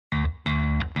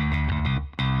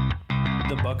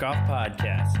the Buck Off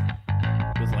Podcast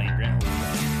with Lane Grant.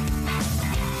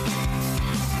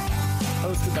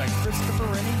 Hosted by Christopher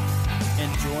Rennie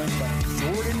and joined by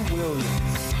Jordan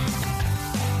Williams.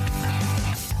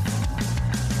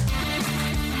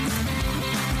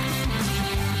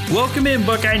 Welcome in,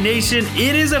 Buckeye Nation.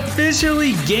 It is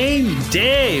officially game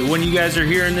day. When you guys are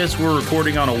hearing this, we're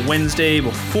recording on a Wednesday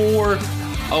before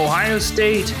Ohio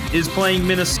State is playing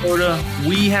Minnesota.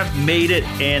 We have made it,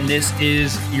 and this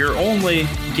is your only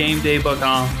game day Buck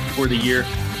Off for the year.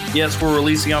 Yes, we're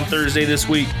releasing on Thursday this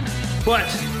week, but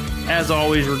as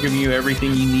always, we're giving you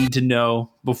everything you need to know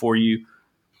before you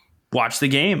watch the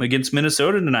game against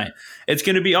Minnesota tonight. It's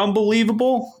going to be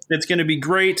unbelievable. It's going to be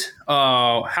great.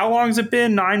 How long has it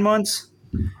been? 9 months?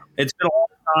 It's been a long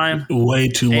time. Way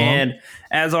too long. And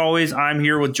as always, I'm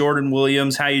here with Jordan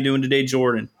Williams. How you doing today,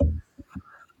 Jordan?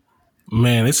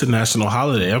 Man, it's a national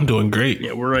holiday. I'm doing great.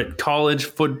 Yeah, we're at College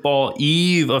Football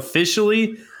Eve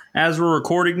officially. As we're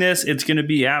recording this, it's going to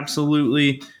be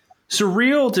absolutely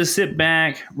surreal to sit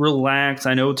back, relax.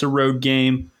 I know it's a road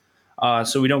game,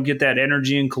 so we don't get that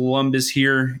energy in Columbus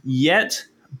here yet,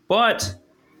 but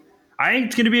I think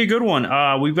it's going to be a good one.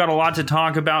 We've got a lot to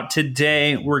talk about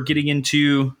today. We're getting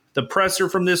into the presser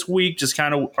from this week, just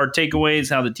kind of our takeaways,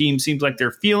 how the team seems like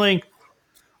they're feeling.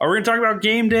 We're going to talk about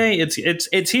game day. It's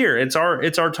here. It's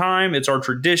our time. It's our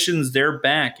traditions. They're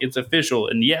back. It's official.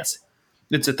 And yes,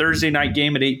 it's a Thursday night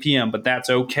game at 8 p.m., but that's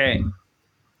okay.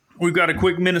 We've got a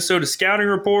quick Minnesota scouting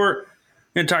report.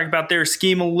 We're going to talk about their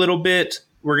scheme a little bit.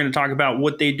 We're going to talk about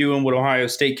what they do and what Ohio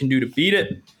State can do to beat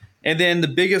it. And then the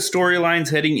biggest storylines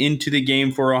heading into the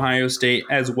game for Ohio State,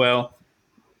 as well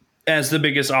as the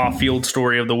biggest off-field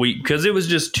story of the week, because it was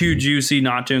just too juicy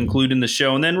not to include in the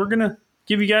show. And then we're going to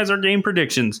give you guys our game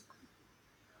predictions.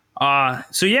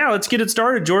 So yeah, let's get it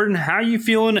started. Jordan, how you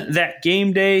feeling that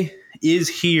game day is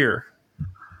here?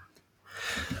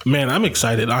 Man, I'm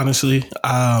excited, honestly.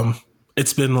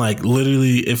 It's been like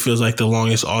literally, it feels like the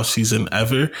longest off season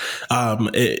ever.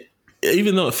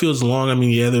 Even though it feels long, I mean,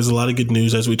 yeah, there's a lot of good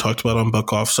news as we talked about on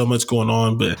Buck Off. So much going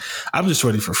on, but I'm just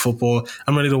ready for football.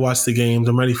 I'm ready to watch the games.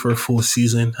 I'm ready for a full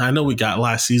season. I know we got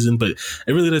last season, but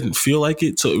it really doesn't feel like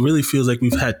it. So it really feels like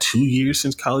we've had 2 years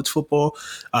since college football.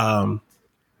 I'm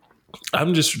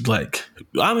just like,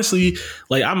 honestly,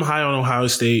 like I'm high on Ohio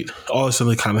State, all this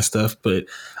other kind of stuff, but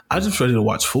I'm just ready to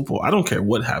watch football. I don't care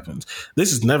what happens.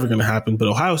 This is never going to happen, but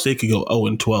Ohio State could go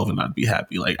 0-12 and I'd be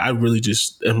happy. Like I really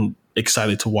just am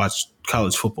excited to watch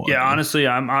college football. Yeah, honestly,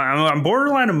 I'm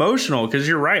borderline emotional because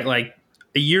you're right. Like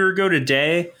a year ago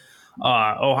today,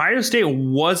 Ohio State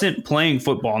wasn't playing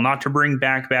football. Not to bring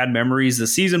back bad memories, the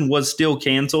season was still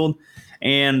canceled,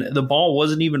 and the ball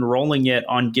wasn't even rolling yet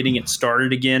on getting it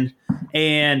started again.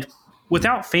 And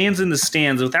without fans in the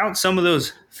stands, without some of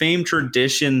those famed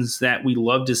traditions that we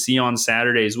love to see on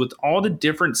Saturdays, with all the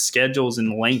different schedules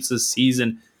and lengths of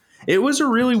season, it was a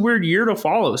really weird year to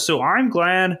follow. So I'm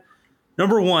glad,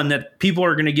 number one, that people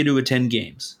are going to get to attend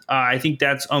games. I think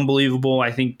that's unbelievable.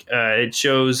 I think it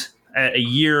shows a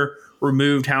year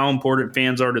removed how important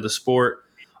fans are to the sport.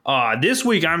 This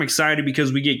week, I'm excited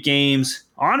because we get games,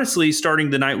 honestly,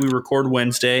 starting the night we record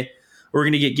Wednesday. We're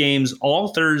going to get games all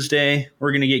Thursday.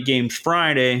 We're going to get games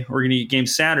Friday. We're going to get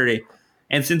games Saturday.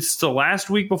 And since it's the last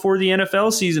week before the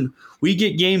NFL season, we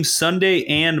get games Sunday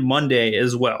and Monday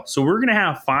as well. So we're going to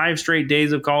have 5 straight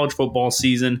days of college football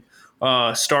season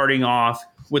starting off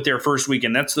with their first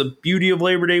weekend. That's the beauty of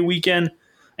Labor Day weekend.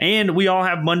 And we all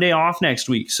have Monday off next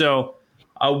week. So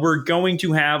we're going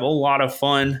to have a lot of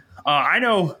fun. I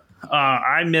know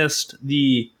I missed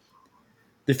the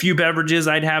few beverages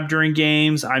I'd have during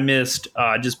games. I missed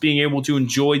just being able to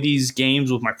enjoy these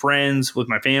games with my friends, with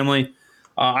my family.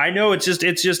 I know it's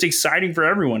just exciting for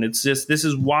everyone. It's just, this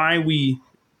is why we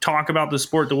talk about the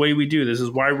sport the way we do. This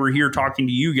is why we're here talking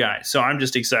to you guys. So I'm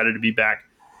just excited to be back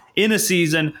in a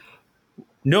season.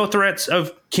 No threats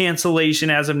of cancellation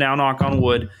as of now, knock on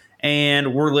wood,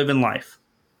 and we're living life.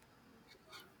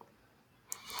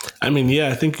 I mean, yeah,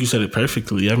 I think you said it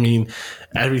perfectly. I mean,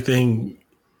 everything,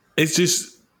 it's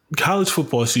just college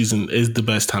football season is the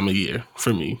best time of year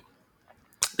for me.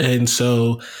 And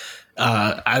so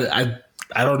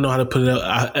I don't know how to put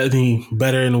it any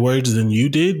better in words than you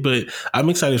did, but I'm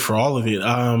excited for all of it.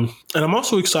 And I'm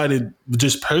also excited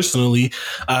just personally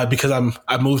because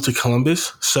I moved to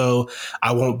Columbus, so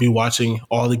I won't be watching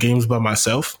all the games by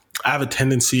myself. I have a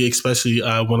tendency, especially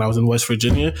when I was in West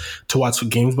Virginia, to watch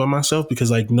games by myself because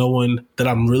like no one that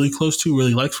I'm really close to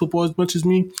really likes football as much as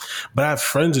me. But I have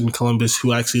friends in Columbus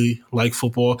who actually like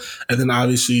football. And then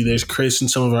obviously there's Chris and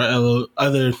some of our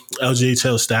other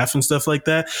LJHL staff and stuff like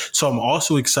that. So I'm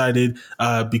also excited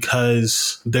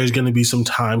because there's going to be some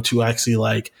time to actually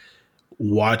like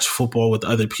watch football with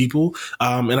other people.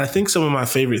 And I think some of my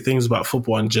favorite things about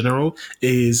football in general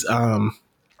is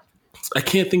I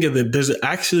can't think of it. There's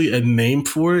actually a name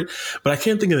for it, but I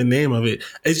can't think of the name of it.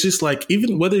 It's just like,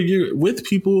 even whether you're with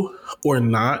people or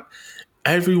not,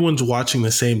 everyone's watching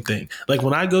the same thing. Like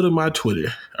when I go to my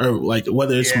Twitter, or like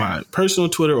whether it's my personal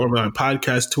Twitter or my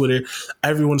podcast Twitter,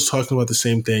 everyone's talking about the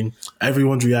same thing.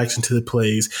 Everyone's reacting to the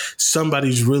plays.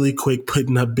 Somebody's really quick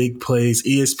putting up big plays,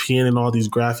 ESPN and all these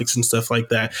graphics and stuff like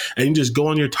that. And you just go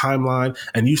on your timeline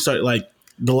and you start like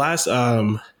the last,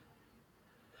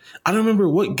 I don't remember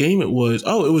what game it was.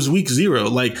 Oh, it was week 0.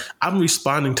 Like I'm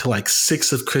responding to like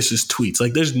 6 of Chris's tweets.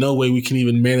 Like there's no way we can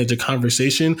even manage a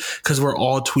conversation because we're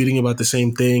all tweeting about the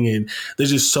same thing. And there's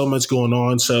just so much going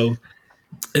on. So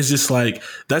it's just like,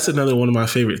 that's another one of my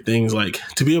favorite things, like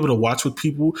to be able to watch with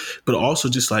people, but also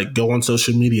just like go on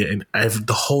social media and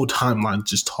the whole timeline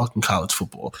just talking college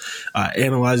football,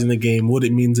 analyzing the game, what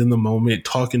it means in the moment,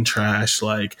 talking trash,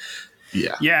 like,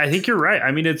 yeah, I think you're right.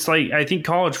 I mean, it's like, I think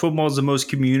college football is the most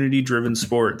community-driven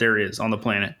sport there is on the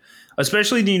planet,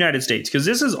 especially in the United States, because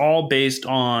this is all based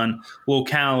on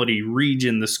locality,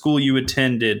 region, the school you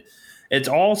attended. It's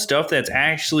all stuff that's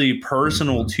actually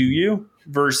personal to you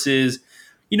versus,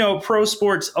 pro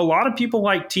sports. A lot of people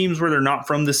like teams where they're not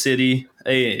from the city,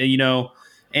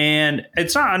 and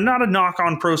it's not a knock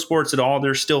on pro sports at all.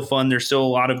 They're still fun. There's still a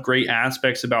lot of great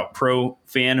aspects about pro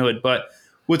fanhood, but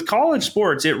with college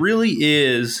sports, it really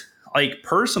is like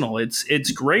personal.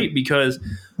 It's great because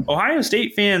Ohio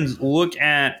State fans look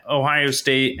at Ohio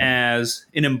State as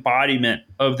an embodiment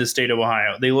of the state of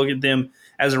Ohio. They look at them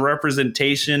as a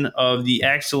representation of the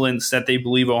excellence that they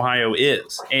believe Ohio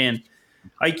is. And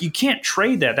like, you can't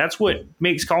trade that. That's what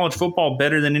makes college football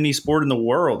better than any sport in the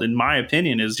world, in my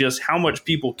opinion, is just how much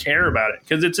people care about it,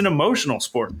 because it's an emotional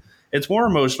sport. It's more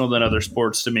emotional than other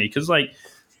sports to me, because like,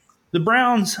 the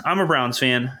Browns, I'm a Browns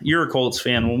fan. You're a Colts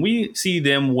fan. When we see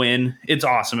them win, it's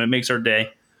awesome. It makes our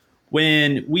day.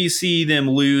 When we see them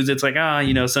lose, it's like,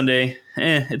 Sunday,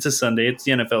 it's a Sunday. It's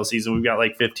the NFL season. We've got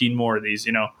like 15 more of these,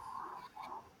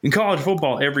 In college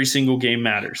football, every single game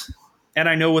matters. And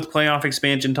I know with playoff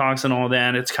expansion talks and all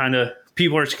that, it's kind of,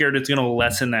 people are scared it's going to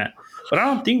lessen that. But I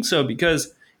don't think so,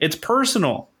 because it's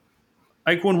personal.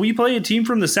 Like when we play a team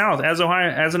from the South, as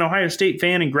an Ohio State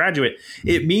fan and graduate,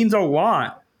 it means a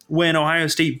lot when Ohio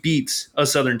State beats a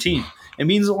Southern team. It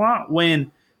means a lot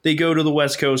when they go to the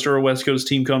West Coast or a West Coast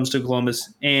team comes to Columbus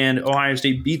and Ohio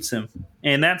State beats them.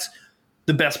 And that's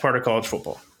the best part of college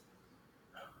football.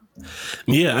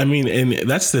 Yeah, I mean, and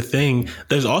that's the thing.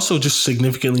 There's also just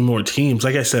significantly more teams.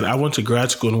 Like I said, I went to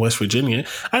grad school in West Virginia.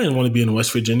 I didn't want to be in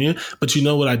West Virginia, but you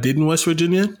know what I did in West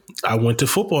Virginia? I went to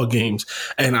football games,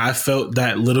 and I felt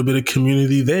that little bit of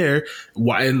community there.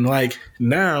 And like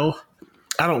now,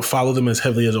 I don't follow them as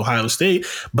heavily as Ohio State,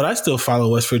 but I still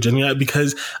follow West Virginia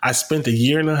because I spent a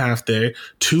year and a half there,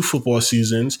 2 football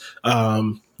seasons,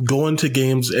 going to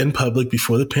games in public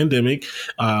before the pandemic.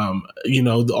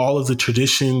 All of the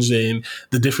traditions and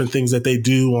the different things that they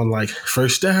do on like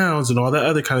first downs and all that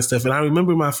other kind of stuff. And I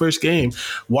remember my first game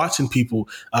watching people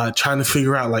trying to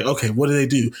figure out like, okay, what do they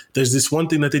do? There's this one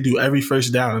thing that they do every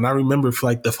first down. And I remember for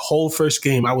like the whole first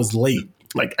game, I was late.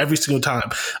 Like every single time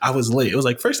I was late. It was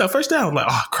like first down. I'm like,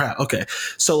 oh crap. Okay.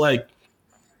 So like,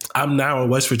 I'm now a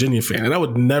West Virginia fan, and I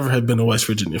would never have been a West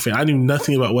Virginia fan. I knew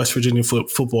nothing about West Virginia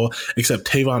football except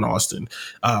Tavon Austin.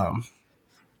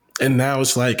 And now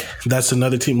it's like, that's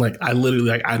another team. Like I literally,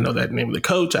 like, I know that name of the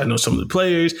coach. I know some of the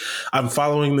players. I'm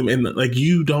following them. And like,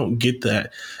 you don't get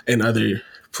that in other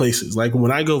places. Like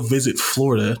when I go visit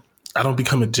Florida, I don't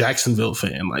become a Jacksonville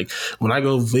fan. Like when I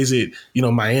go visit,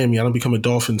 Miami, I don't become a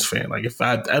Dolphins fan. Like if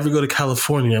I ever go to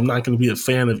California, I'm not going to be a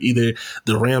fan of either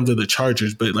the Rams or the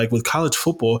Chargers. But like with college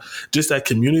football, just that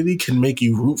community can make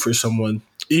you root for someone,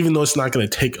 even though it's not going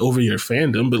to take over your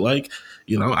fandom. But like,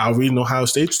 I'll read an Ohio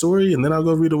State story and then I'll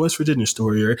go read a West Virginia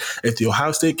story. Or if the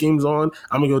Ohio State game's on,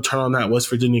 I'm going to go turn on that West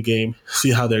Virginia game,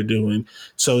 see how they're doing.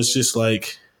 So it's just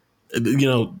like,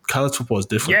 college football is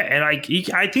different. Yeah, and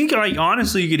I think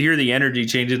honestly, you could hear the energy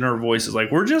change in our voices.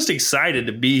 Like we're just excited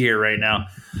to be here right now.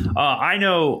 I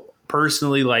know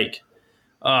personally,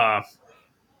 I've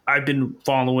been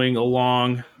following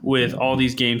along with all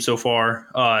these games so far.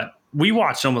 We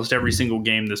watched almost every single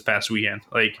game this past weekend,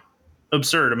 like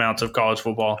absurd amounts of college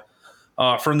football.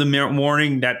 from the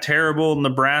morning, that terrible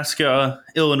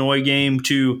Nebraska-Illinois game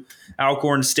to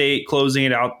Alcorn State closing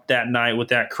it out that night with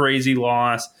that crazy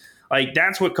loss. Like,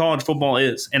 that's what college football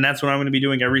is, and that's what I'm going to be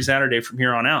doing every Saturday from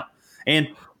here on out. And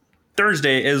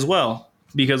Thursday as well,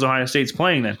 because Ohio State's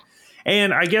playing then.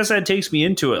 And I guess that takes me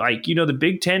into it. Like, the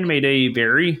Big Ten made a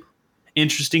very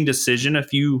interesting decision a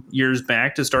few years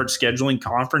back to start scheduling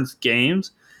conference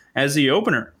games as the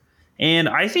opener. And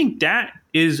I think that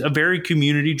is a very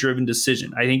community-driven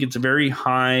decision. I think it's a very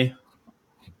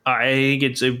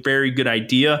good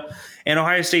idea. And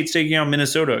Ohio State's taking on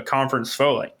Minnesota, a conference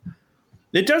foe. Like,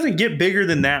 it doesn't get bigger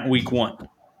than that week one.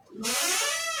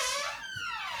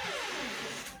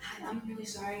 I'm really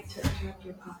sorry to interrupt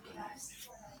your podcast,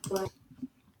 but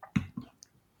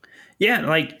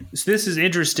yeah, so this is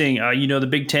interesting. The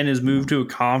Big Ten has moved to a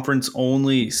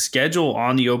conference-only schedule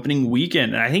on the opening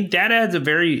weekend. And I think that adds a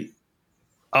very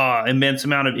immense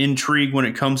amount of intrigue when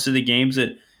it comes to the games.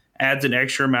 It adds an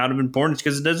extra amount of importance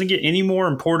because it doesn't get any more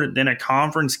important than a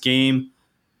conference game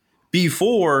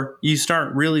before you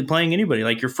start really playing anybody.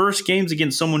 Like, your first game's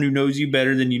against someone who knows you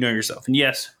better than you know yourself. And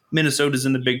yes, Minnesota's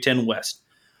in the Big Ten West.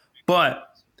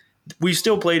 But we've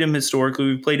still played him historically.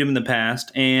 We've played him in the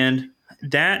past. And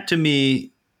that, to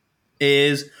me,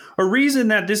 is a reason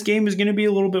that this game is going to be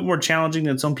a little bit more challenging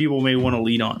than some people may want to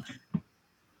lead on.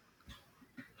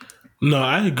 No,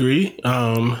 I agree.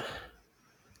 Good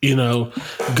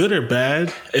or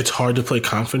bad, it's hard to play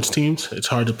conference teams. It's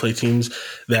hard to play teams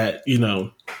that,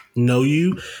 know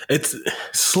you. It's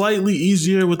slightly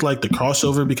easier with like the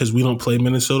crossover because we don't play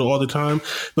Minnesota all the time.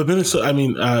 But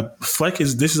Fleck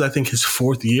this is I think his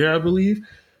fourth year, I believe.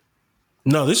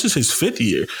 No, this is his fifth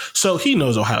year. So he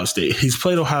knows Ohio State. He's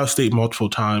played Ohio State multiple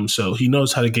times, so he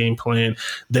knows how to game plan.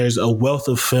 There's a wealth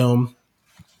of film.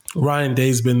 Ryan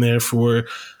Day's been there for,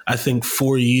 I think,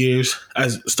 4 years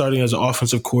starting as an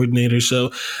offensive coordinator.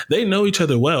 So they know each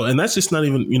other well. And that's just not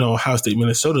even, Ohio State,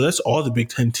 Minnesota. That's all the Big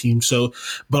Ten teams. So,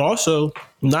 but also,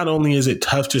 not only is it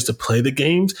tough just to play the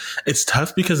games, it's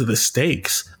tough because of the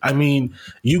stakes. I mean,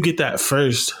 you get that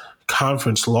first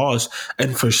conference loss,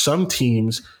 and for some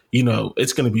teams,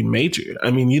 it's going to be major.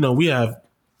 I mean, we have,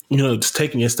 just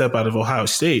taking a step out of Ohio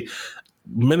State,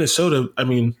 Minnesota,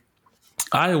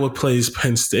 Iowa plays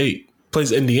Penn State,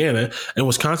 plays Indiana, and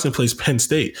Wisconsin plays Penn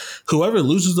State. Whoever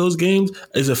loses those games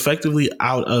is effectively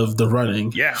out of the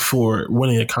running for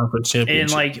winning a conference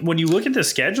championship. And when you look at the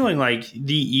scheduling,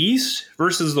 the East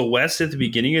versus the West at the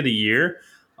beginning of the year,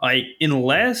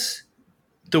 unless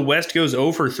the West goes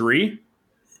 0-3,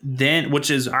 then,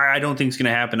 which is, I don't think it's going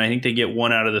to happen. I think they get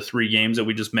one out of the 3 games that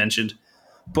we just mentioned.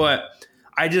 But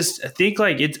I just think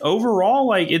it's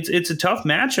overall, it's a tough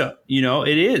matchup.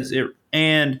 It is.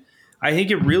 And I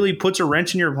think it really puts a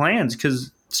wrench in your plans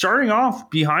because starting off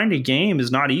behind a game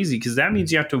is not easy because that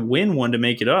means you have to win one to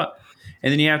make it up.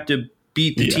 And then you have to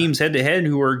beat the teams head to head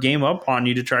who are game up on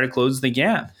you to try to close the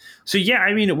gap. So,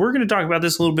 we're going to talk about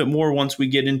this a little bit more once we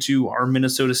get into our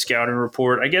Minnesota scouting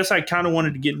report. I guess I kind of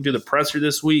wanted to get into the presser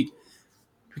this week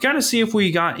to kind of see if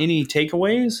we got any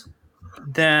takeaways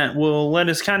that will let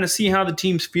us kind of see how the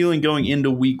team's feeling going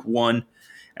into week one.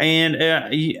 And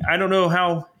I don't know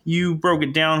how you broke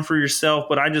it down for yourself,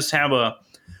 but I just have a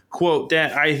quote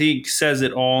that I think says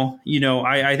it all.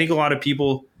 I think a lot of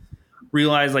people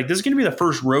realize this is going to be the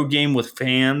first road game with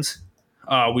fans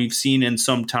we've seen in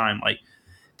some time.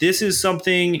 This is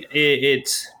something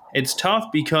it's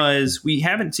tough because we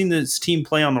haven't seen this team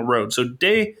play on the road. So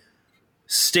Day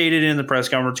stated in the press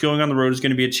conference, going on the road is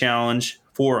going to be a challenge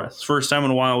for us. First time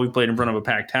in a while we played in front of a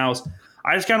packed house.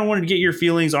 I just kind of wanted to get your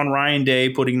feelings on Ryan Day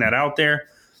putting that out there.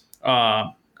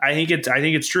 I think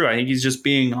it's true. I think he's just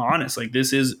being honest.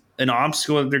 This is an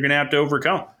obstacle that they're going to have to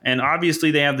overcome. And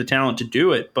obviously they have the talent to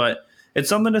do it, but it's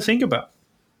something to think about.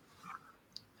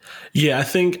 Yeah, I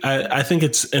think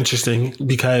it's interesting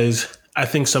because I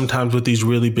think sometimes with these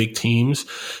really big teams,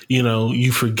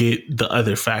 you forget the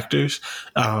other factors.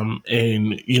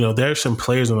 There are some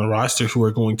players on the roster who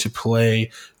are going to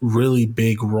play really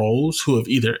big roles who have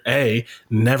either A,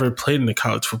 never played in a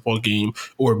college football game,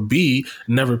 or B,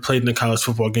 never played in a college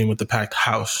football game with the packed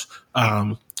house.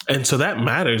 And so that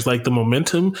matters, the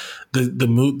momentum, the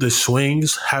mood, the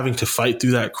swings, having to fight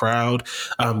through that crowd,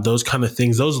 those kind of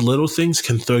things, those little things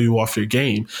can throw you off your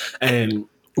game. And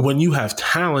when you have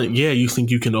talent, you think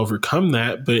you can overcome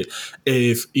that. But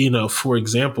if, for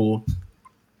example,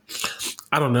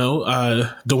 I don't know,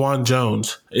 DeJuan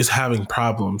Jones is having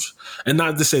problems, and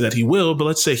not to say that he will, but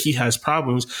let's say he has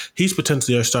problems, he's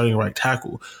potentially our starting right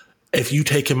tackle. If you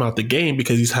take him out the game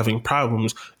because he's having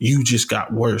problems, you just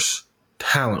got worse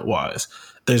talent-wise.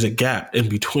 there's a gap in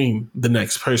between the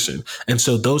next person. And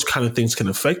so those kind of things can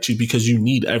affect you because you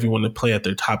need everyone to play at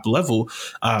their top level,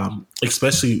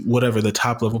 especially whatever the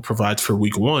top level provides for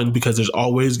week one, because there's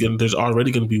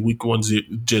already going to be week one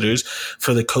jitters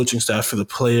for the coaching staff, for the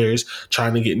players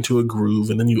trying to get into a groove.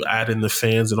 And then you add in the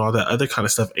fans and all that other kind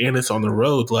of stuff. And it's on the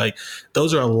road. Like,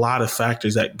 those are a lot of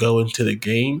factors that go into the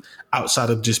game outside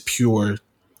of just pure,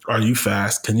 are you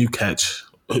fast? Can you catch?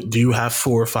 Do you have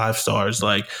 4 or 5 stars?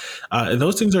 Like, and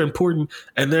those things are important,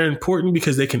 and they're important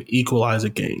because they can equalize a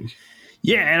game.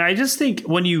 Yeah, and I just think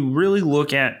when you really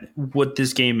look at what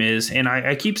this game is, and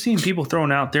I keep seeing people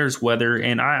throwing out there's weather,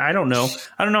 and I don't know.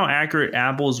 I don't know how accurate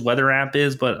Apple's weather app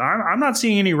is, but I'm not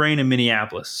seeing any rain in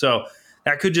Minneapolis. So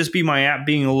that could just be my app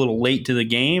being a little late to the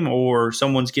game, or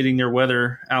someone's getting their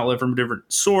weather outlet from a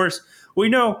different source. We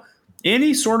know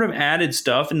any sort of added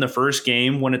stuff in the first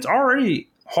game when it's already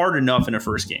hard enough in a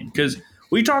first game, because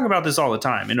we talk about this all the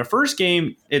time. In a first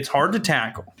game, it's hard to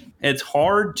tackle. It's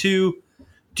hard to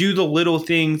do the little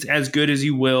things as good as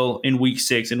you will in week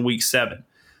 6 and week 7.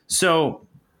 So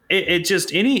it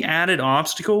just, any added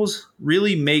obstacles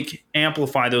really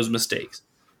amplify those mistakes.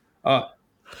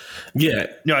 Yeah.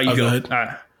 No, you go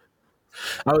ahead.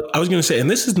 I was going to say,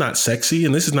 and this is not sexy,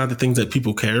 and this is not the things that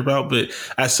people care about, but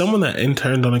as someone that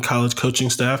interned on a college coaching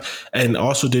staff and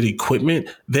also did equipment,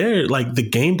 they're like, the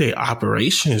game day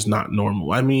operation is not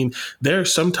normal. I mean, there are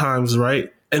sometimes,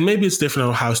 right? And maybe it's different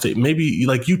on Ohio State. Maybe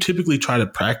like you typically try to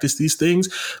practice these things,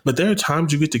 but there are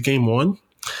times you get to game one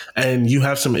and you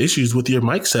have some issues with your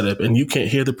mic setup and you can't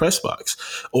hear the press box,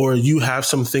 or you have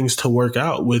some things to work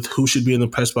out with who should be in the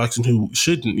press box and who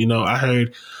shouldn't. You know, I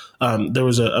heard there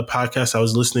was a podcast I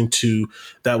was listening to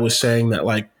that was saying that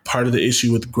like part of the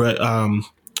issue with Greg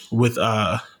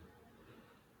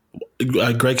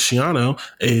Schiano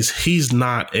is he's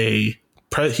not a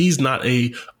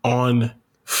on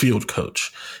field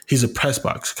coach. He's a press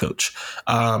box coach.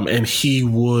 And he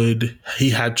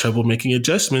had trouble making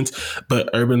adjustments, but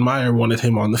Urban Meyer wanted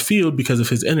him on the field because of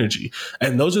his energy.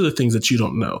 And those are the things that you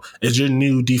don't know. As your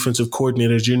new defensive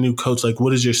coordinator, as your new coach, like,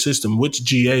 what is your system? Which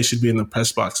GA should be in the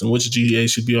press box and which GA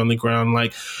should be on the ground?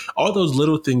 Like, all those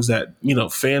little things that, you know,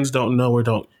 fans don't know or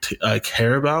don't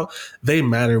care about, they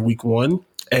matter week one.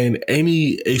 And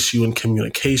any issue in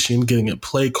communication, getting a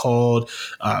play called,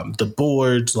 the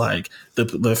boards, like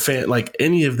the fan, like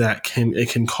any of that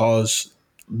can cause,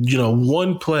 you know,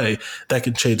 one play that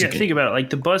can change the game. Think about it.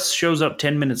 Like, the bus shows up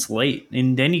 10 minutes late,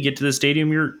 and then you get to the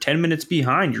stadium, you're 10 minutes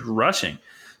behind. You're rushing.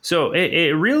 So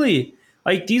it really,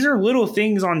 like, these are little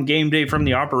things on game day from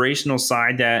the operational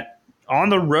side that on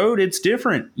the road, it's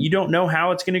different. You don't know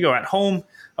how it's going to go. At home,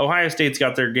 Ohio State's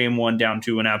got their game one down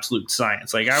to an absolute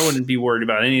science. Like, I wouldn't be worried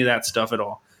about any of that stuff at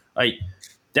all. Like,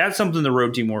 that's something the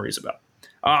road team worries about.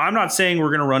 I'm not saying we're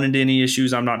going to run into any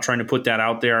issues. I'm not trying to put that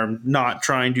out there. I'm not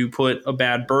trying to put a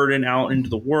bad burden out into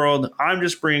the world. I'm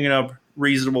just bringing up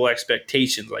reasonable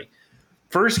expectations. Like,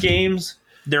 first games,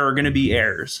 there are going to be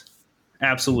errors.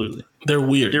 Absolutely. They're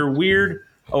weird.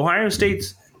 Ohio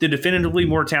State's the definitively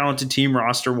more talented team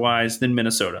roster-wise than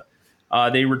Minnesota.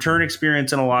 They return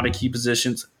experience in a lot of key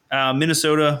positions.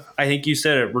 Minnesota, I think you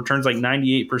said it, returns like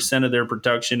 98% of their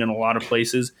production in a lot of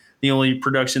places. The only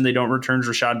production they don't return is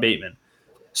Rashad Bateman.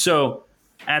 So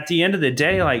at the end of the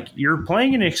day, like, you're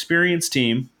playing an experienced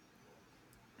team.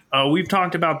 We've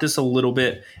talked about this a little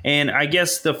bit, and I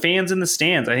guess the fans in the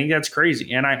stands, I think that's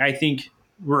crazy. And I think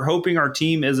we're hoping our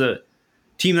team is a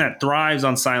team that thrives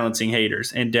on silencing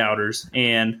haters and doubters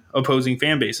and opposing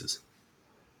fan bases.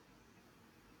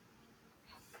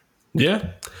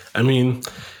 Yeah. I mean,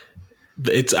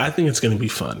 I think it's going to be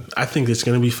fun. I think it's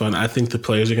going to be fun. I think the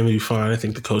players are going to be fine. I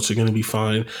think the coaches are going to be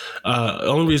fine. The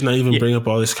only reason I even bring up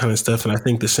all this kind of stuff, and I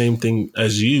think the same thing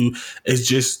as you, is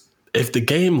just if the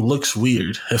game looks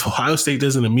weird, if Ohio State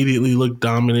doesn't immediately look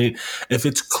dominant, if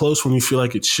it's close when you feel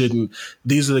like it shouldn't,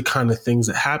 these are the kind of things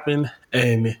that happen.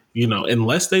 And, you know,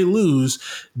 unless they lose,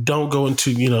 don't go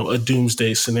into, you know, a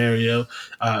doomsday scenario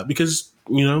because,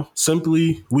 you know,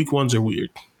 simply week ones are weird.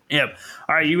 Yep.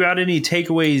 All right. You got any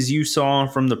takeaways you saw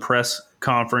from the press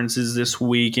conferences this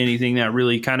week? Anything that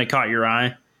really kind of caught your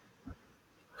eye?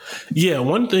 Yeah,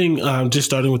 one thing, just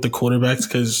starting with the quarterbacks,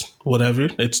 because whatever,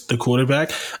 it's the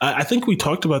quarterback. I think we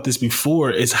talked about this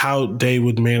before, is how they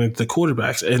would manage the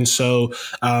quarterbacks. And so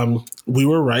we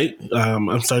were right.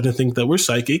 I'm starting to think that we're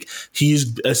psychic.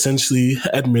 He's essentially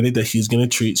admitted that he's going to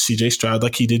treat CJ Stroud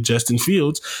like he did Justin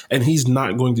Fields, and he's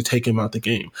not going to take him out the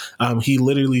game. He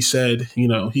literally said,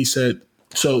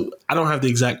 so I don't have the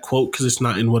exact quote because it's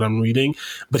not in what I'm reading,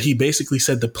 but he basically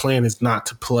said the plan is not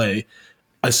to play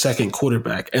a second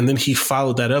quarterback. And then he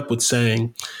followed that up with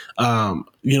saying,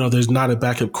 there's not a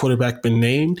backup quarterback been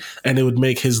named, and it would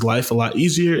make his life a lot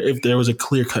easier if there was a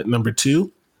clear-cut number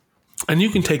two. And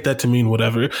you can take that to mean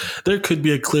whatever. There could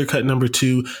be a clear-cut number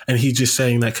two, and he's just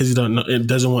saying that because he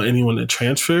doesn't want anyone to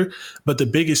transfer. But the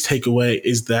biggest takeaway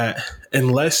is that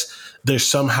unless they're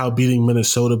somehow beating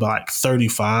Minnesota by like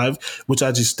 35, which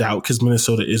I just doubt because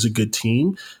Minnesota is a good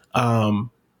team,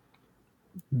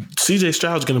 CJ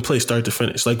Stroud's going to play start to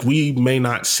finish. Like, we may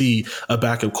not see a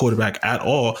backup quarterback at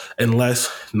all unless,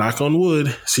 knock on wood,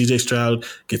 CJ Stroud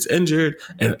gets injured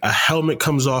and a helmet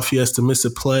comes off. He has to miss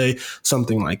a play,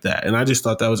 something like that. And I just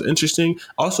thought that was interesting.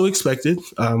 Also expected.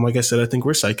 Like I said, I think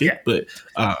we're psychic, but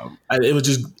it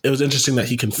was interesting that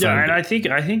he confirmed. Yeah, and I think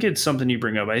it's something you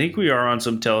bring up. I think we are on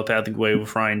some telepathic way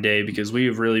with Ryan Day because we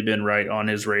have really been right on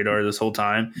his radar this whole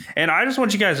time. And I just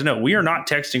want you guys to know we are not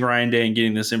texting Ryan Day and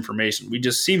getting this information. We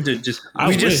just seem to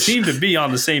seem to be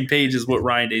on the same page as what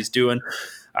Ryan Day's doing.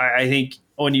 I think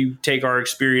when you take our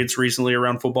experience recently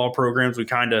around football programs, we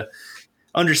kind of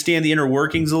understand the inner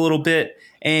workings a little bit.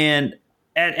 And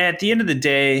at the end of the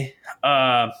day,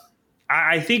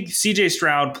 I think CJ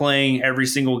Stroud playing every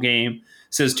single game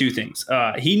says two things.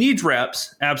 He needs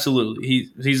reps. Absolutely.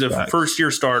 He's a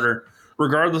first-year starter.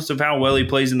 Regardless of how well he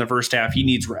plays in the first half, he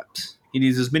needs reps. He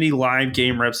needs as many live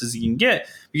game reps as he can get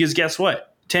because guess what?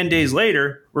 10 days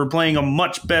later, we're playing a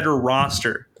much better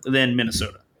roster than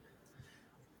Minnesota.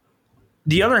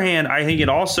 The other hand, I think it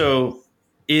also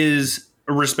is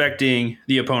respecting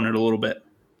the opponent a little bit.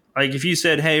 Like if you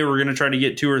said, hey, we're going to try to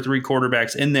get 2 or 3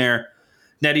 quarterbacks in there,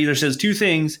 that either says two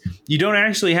things. You don't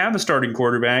actually have a starting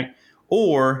quarterback,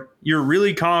 or you're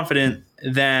really confident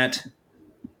that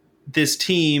this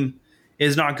team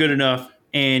is not good enough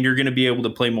and you're going to be able to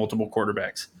play multiple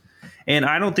quarterbacks. And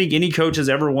I don't think any coach has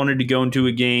ever wanted to go into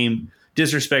a game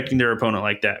disrespecting their opponent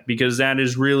like that, because that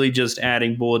is really just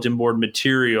adding bulletin board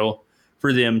material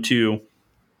for them to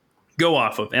go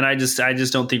off of. And I just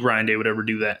don't think Ryan Day would ever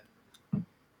do that.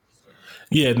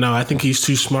 Yeah, no, I think he's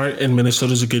too smart, and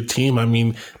Minnesota's a good team. I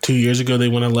mean, 2 years ago, they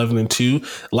went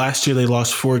 11-2. Last year, they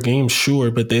lost 4 games, sure,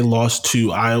 but they lost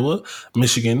to Iowa,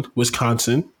 Michigan,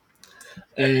 Wisconsin.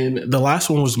 And the last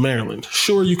one was Maryland.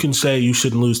 Sure, you can say you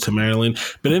shouldn't lose to Maryland,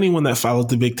 but anyone that follows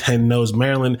the Big Ten knows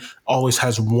Maryland always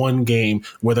has one game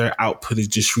where their output is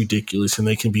just ridiculous and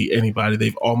they can beat anybody.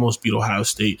 They've almost beat Ohio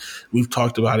State. We've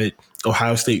talked about it.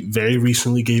 Ohio State very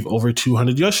recently gave over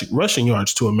 200 rushing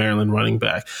yards to a Maryland running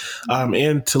back.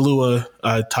 And Talua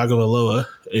Tagovailoa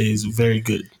is very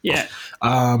good. Yeah.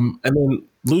 And then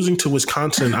losing to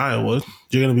Wisconsin and Iowa,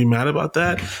 you're going to be mad about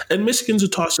that. And Michigan's a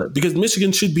toss-up because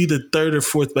Michigan should be the 3rd or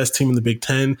 4th best team in the Big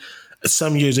Ten.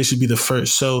 Some years they should be the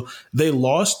first. So they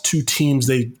lost to teams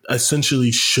they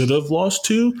essentially should have lost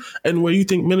to, and where you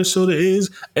think Minnesota is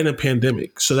in a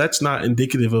pandemic. So that's not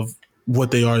indicative of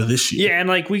what they are this year. Yeah, and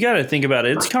like we got to think about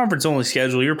it. It's conference only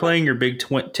schedule. You're playing your Big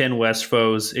Ten West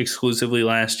foes exclusively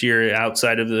last year,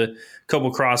 outside of the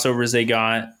couple crossovers they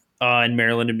got in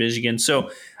Maryland and Michigan. So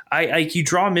you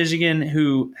draw Michigan,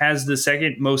 who has the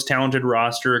second most talented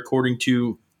roster according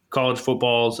to college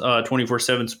football's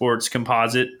 24/7 Sports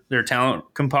composite, their talent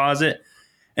composite,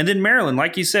 and then Maryland,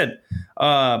 like you said.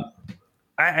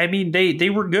 I mean, they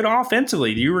were good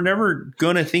offensively. You were never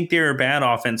going to think they were bad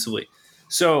offensively.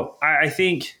 So I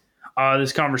think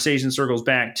this conversation circles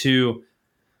back to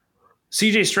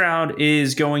CJ Stroud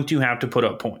is going to have to put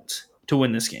up points to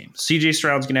win this game. CJ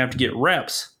Stroud's going to have to get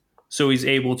reps so he's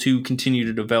able to continue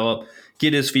to develop,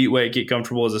 get his feet wet, get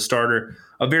comfortable as a starter.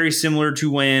 Very similar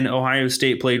to when Ohio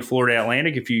State played Florida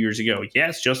Atlantic a few years ago.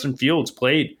 Yes, Justin Fields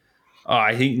played,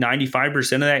 I think,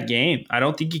 95% of that game. I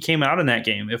don't think he came out in that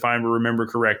game, if I remember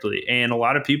correctly. And a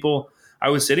lot of people I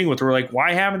was sitting with were like,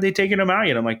 why haven't they taken him out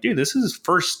yet? I'm like, dude, this is his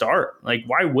first start. Like,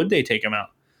 why would they take him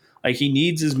out? Like, he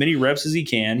needs as many reps as he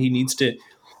can. He needs to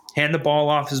hand the ball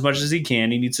off as much as he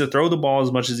can. He needs to throw the ball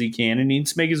as much as he can. And he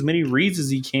needs to make as many reads as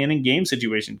he can in game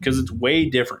situation because it's way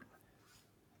different.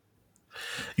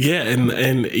 Yeah,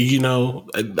 and you know,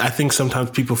 I think sometimes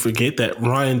people forget that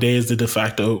Ryan Day is the de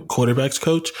facto quarterbacks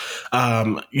coach.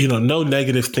 You know, no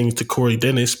negative things to Corey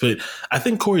Dennis, but I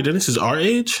think Corey Dennis is our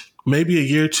age. Maybe a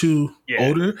year or two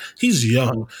older. He's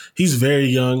young. He's very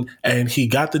young, and he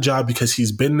got the job because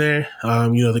he's been there.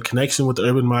 You know, the connection with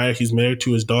Urban Meyer, he's married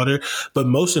to his daughter. But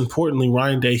most importantly,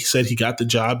 Ryan Day said he got the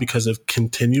job because of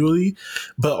continuity.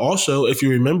 But also, if you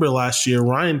remember last year,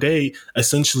 Ryan Day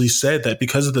essentially said that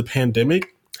because of the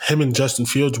pandemic, him and Justin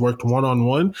Fields worked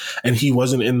one-on-one, and he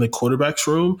wasn't in the quarterback's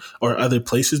room or other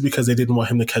places because they didn't want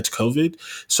him to catch COVID.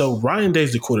 So Ryan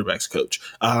Day's the quarterback's coach.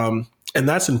 And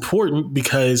that's important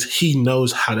because he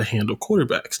knows how to handle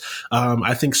quarterbacks.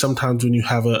 I think sometimes when you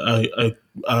have a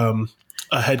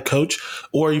head coach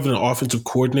or even an offensive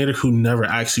coordinator who never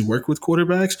actually worked with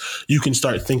quarterbacks, you can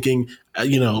start thinking,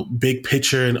 big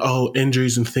picture and,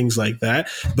 injuries and things like that.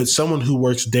 But someone who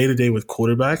works day to day with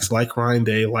quarterbacks like Ryan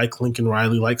Day, like Lincoln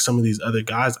Riley, like some of these other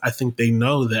guys, I think they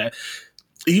know that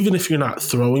even if you're not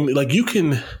throwing, like you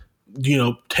can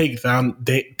take down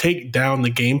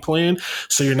the game plan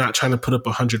so you're not trying to put up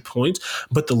 100 points,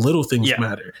 but the little things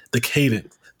matter. The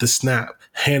cadence, the snap,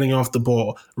 handing off the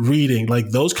ball, reading, like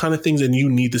those kind of things, and you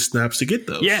need the snaps to get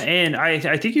those. Yeah, and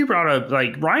I think you brought up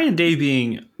like Ryan Day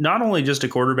being not only just a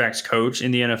quarterback's coach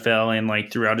in the NFL and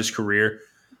like throughout his career,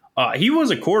 he was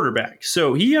a quarterback,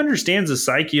 so he understands the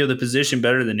psyche of the position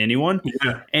better than anyone.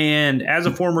 Yeah. And as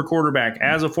a former quarterback,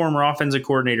 as a former offensive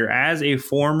coordinator, as a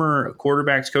former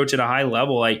quarterbacks coach at a high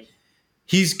level, like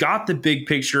he's got the big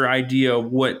picture idea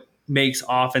of what makes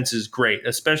offenses great,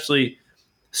 especially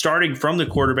starting from the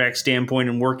quarterback standpoint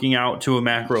and working out to a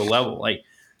macro level. Like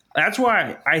that's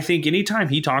why I think anytime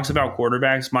he talks about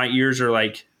quarterbacks, my ears are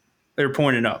like, they're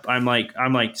pointing up. I'm like,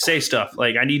 say stuff.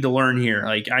 Like I need to learn here.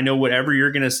 Like I know whatever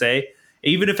you're going to say,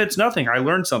 even if it's nothing, I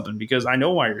learned something because I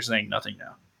know why you're saying nothing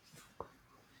now.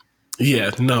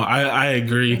 Yeah, no, I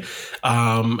agree.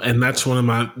 And that's one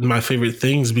of my favorite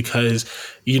things because,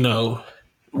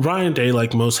 Ryan Day,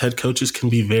 like most head coaches, can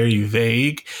be very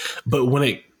vague, but when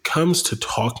it comes to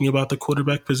talking about the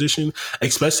quarterback position,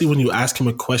 especially when you ask him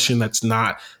a question that's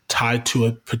not tied to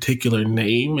a particular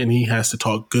name and he has to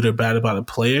talk good or bad about a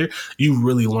player, you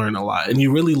really learn a lot. And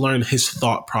you really learn his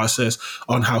thought process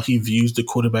on how he views the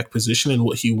quarterback position and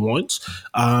what he wants.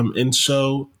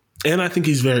 And I think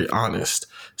he's very honest.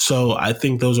 So I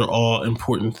think those are all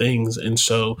important things. And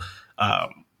so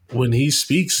when he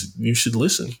speaks, you should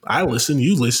listen. I listen,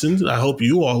 you listen. I hope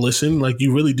you all listen. Like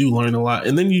you really do learn a lot.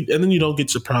 And then you don't get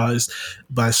surprised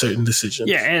by certain decisions.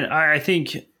 Yeah, and I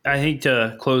think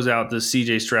to close out the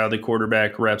CJ Stroud, the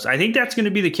quarterback reps, I think that's going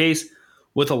to be the case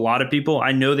with a lot of people.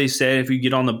 I know they said if you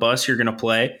get on the bus, you're going to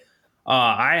play.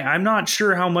 I'm not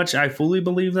sure how much I fully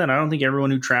believe that. I don't think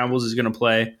everyone who travels is going to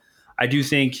play. I do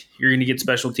think you're going to get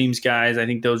special teams guys. I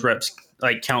think those reps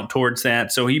like count towards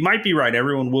that. So he might be right.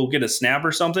 Everyone will get a snap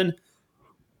or something.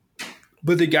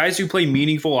 But the guys who play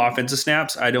meaningful offensive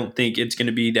snaps, I don't think it's going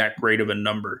to be that great of a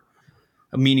number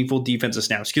of meaningful defensive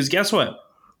snaps. Because guess what?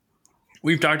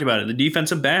 We've talked about it. The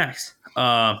defensive backs,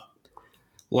 a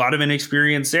lot of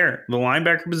inexperience there. The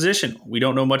linebacker position, we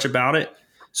don't know much about it.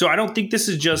 So I don't think this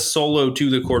is just solo to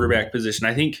the quarterback position.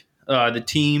 I think the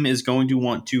team is going to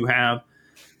want to have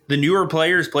the newer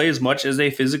players play as much as they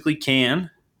physically can,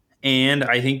 and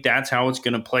I think that's how it's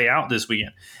going to play out this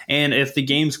weekend. And if the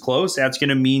game's close, that's going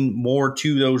to mean more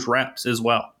to those reps as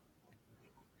well.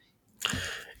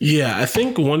 Yeah, I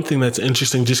think one thing that's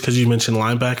interesting, just because you mentioned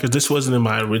linebackers, this wasn't in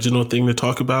my original thing to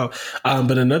talk about,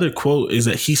 but another quote is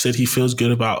that he said he feels good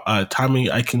about Tommy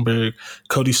Eichenberg,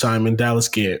 Cody Simon, Dallas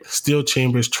Gant, Steele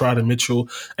Chambers, Trotter Mitchell,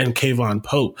 and Kayvon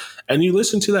Pope. And you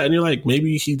listen to that and you're like,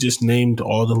 maybe he just named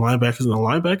all the linebackers in the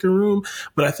linebacker room.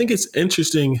 But I think it's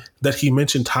interesting that he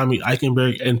mentioned Tommy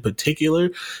Eichenberg in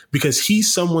particular because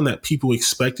he's someone that people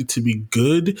expected to be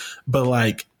good, but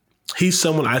like, he's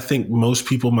someone I think most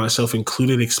people, myself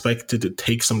included, expected to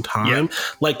take some time. Yeah.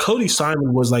 Like Cody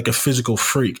Simon was like a physical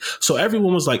freak. So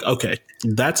everyone was like, okay,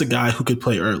 that's a guy who could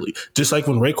play early. Just like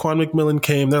when Raekwon McMillan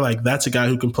came, they're like, that's a guy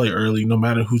who can play early no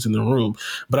matter who's in the room.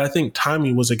 But I think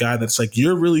Tommy was a guy that's like,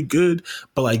 you're really good,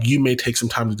 but like you may take some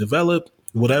time to develop,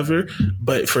 whatever.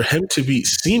 But for him to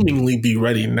seemingly be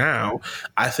ready now,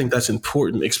 I think that's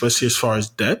important, especially as far as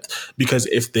depth, because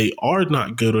if they are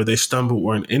not good or they stumble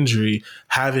or an injury,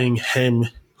 having him,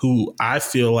 who I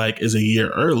feel like is a year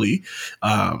early,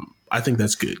 I think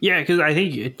that's good. Yeah, because I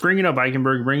think bringing up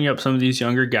Eichenberg, bringing up some of these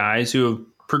younger guys who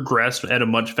have progressed at a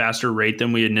much faster rate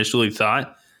than we initially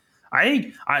thought. I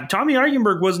think Tommy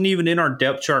Eichenberg wasn't even in our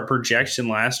depth chart projection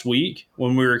last week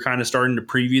when we were kind of starting to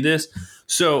preview this.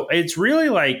 So it's really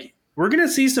like we're going to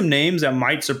see some names that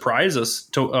might surprise us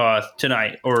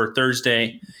tonight or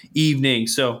Thursday evening.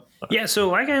 So, yeah, so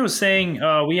like I was saying,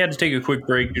 we had to take a quick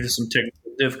break due to some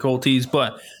technical difficulties.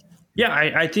 But, yeah,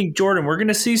 I think, Jordan, we're going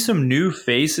to see some new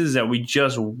faces that we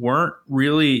just weren't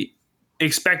really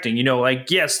expecting. You know, like,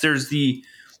 yes, there's the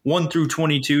 1 through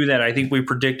 22 that I think we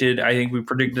predicted. I think we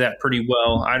predicted that pretty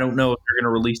well. I don't know if they're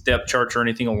going to release depth charts or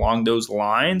anything along those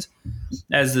lines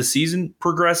as the season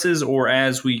progresses or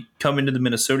as we come into the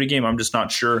Minnesota game. I'm just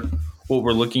not sure what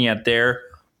we're looking at there.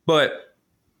 But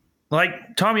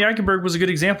like Tommy Eichenberg was a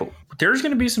good example. There's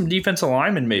going to be some defensive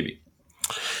linemen maybe.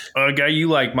 A guy you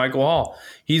like, Michael Hall.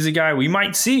 He's a guy we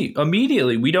might see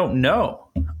immediately. We don't know.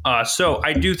 So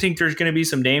I do think there's going to be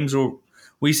some names where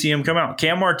we see him come out.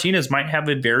 Cam Martinez might have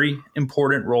a very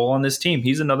important role on this team.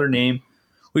 He's another name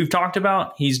we've talked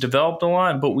about. He's developed a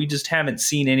lot, but we just haven't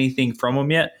seen anything from him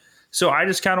yet. So I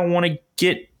just kind of want to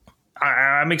get –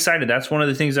 I'm excited. That's one of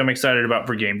the things I'm excited about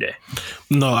for game day.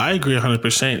 No, I agree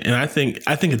 100%. And I think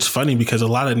it's funny because a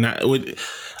lot of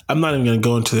 – I'm not even going to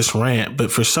go into this rant,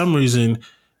 but for some reason –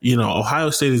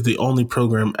 Ohio State is the only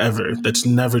program ever that's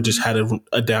never just had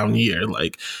a down year.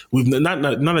 Like we've not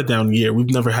a down year.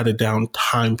 We've never had a down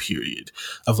time period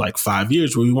of like 5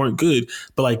 years where we weren't good.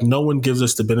 But like no one gives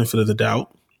us the benefit of the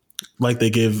doubt, like they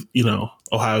give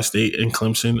Ohio State and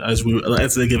Clemson as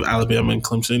they give Alabama and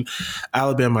Clemson.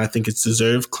 Alabama, I think it's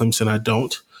deserved. Clemson, I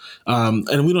don't.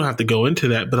 And we don't have to go into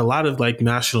that, but a lot of like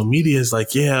national media is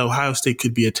like, yeah, Ohio State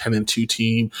could be a 10-2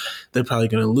 team. They're probably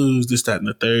going to lose this, that, and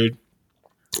the third.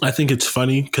 I think it's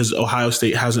funny because Ohio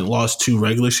State hasn't lost 2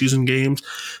 regular season games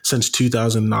since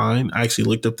 2009. I actually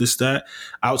looked up this stat.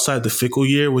 Outside the Fickle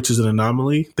year, which is an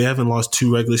anomaly, they haven't lost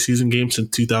 2 regular season games since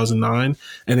 2009.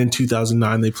 And in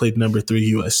 2009, they played number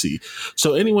 3 USC.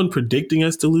 So anyone predicting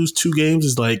us to lose 2 games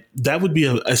is like, that would be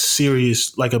a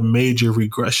serious, like a major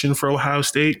regression for Ohio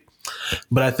State.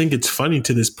 But I think it's funny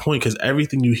to this point because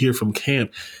everything you hear from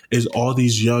camp is all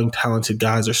these young, talented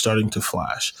guys are starting to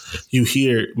flash. You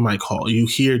hear Mike Hall. You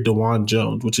hear DeJuan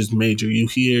Jones, which is major. You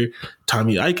hear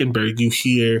Tommy Eichenberg. You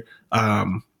hear,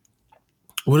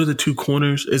 what are the 2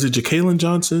 corners? Is it Ja'Kalen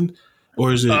Johnson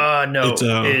or is it? No,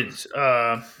 it's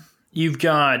you've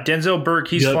got Denzel Burke.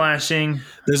 He's flashing.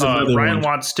 There's another Ryan one.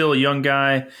 Watt's still a young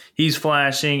guy. He's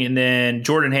flashing. And then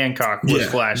Jordan Hancock was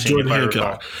flashing. Jordan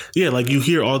Hancock. Yeah, like you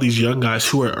hear all these young guys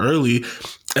who are early.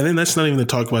 And then that's not even to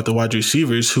talk about the wide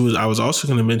receivers, who I was also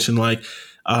going to mention, like,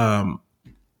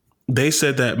 they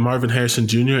said that Marvin Harrison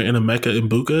Jr. and Emeka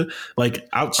Mbuka, like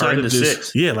outside of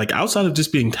just outside of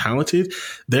just being talented,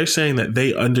 they're saying that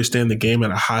they understand the game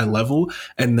at a high level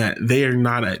and that they are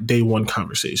not at day one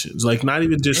conversations. Like not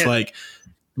even just like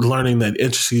learning that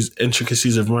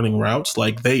intricacies of running routes,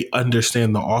 like they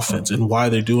understand the offense and why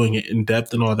they're doing it in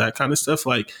depth and all that kind of stuff.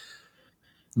 Like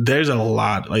there's a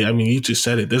lot, like, I mean, you just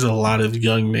said it, there's a lot of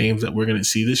young names that we're going to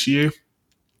see this year.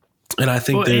 And I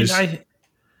think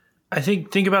I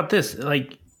think about this.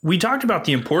 Like we talked about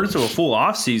the importance of a full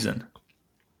off season.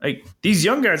 Like these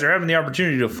young guys are having the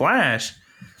opportunity to flash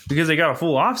because they got a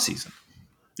full off season.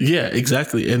 Yeah,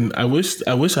 exactly. And I wish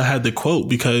I had the quote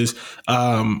because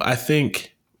I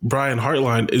think Brian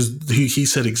Hartline he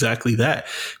said exactly that.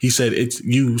 He said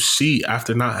you see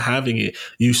after not having it,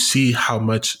 you see how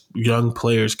much young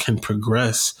players can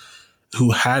progress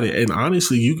who had it. And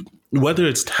honestly, whether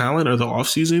it's talent or the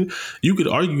offseason, you could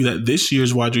argue that this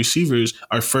year's wide receivers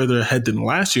are further ahead than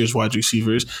last year's wide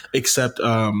receivers, except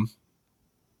of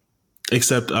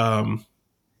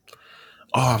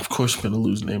course I'm going to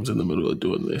lose names in the middle of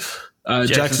doing this.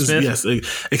 Jackson Smith? Yes,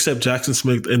 except Jackson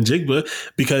Smith and Jigba,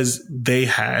 because they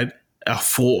had a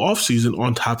full offseason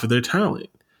on top of their talent.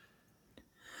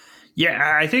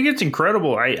 Yeah, I think it's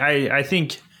incredible. I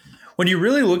think when you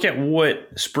really look at what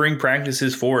spring practice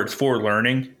is for, it's for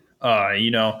learning.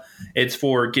 It's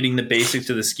for getting the basics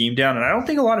of the scheme down. And I don't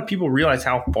think a lot of people realize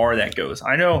how far that goes.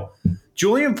 I know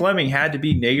Julian Fleming had to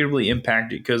be negatively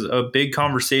impacted because a big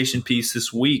conversation piece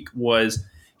this week was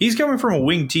he's coming from a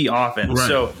wing T offense. Right.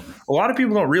 So a lot of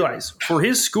people don't realize for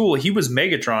his school, he was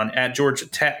Megatron at Georgia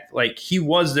Tech. Like he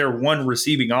was their one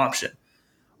receiving option.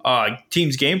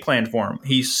 Team's game plan for him.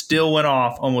 He still went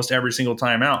off almost every single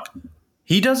time out.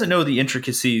 He doesn't know the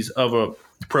intricacies of a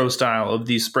pro style of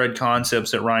these spread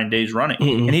concepts that Ryan Day's running.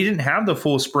 Mm-hmm. And he didn't have the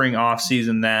full spring off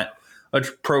season that a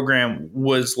program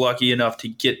was lucky enough to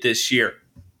get this year.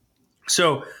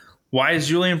 So why is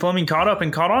Julian Fleming caught up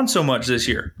and caught on so much this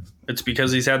year? It's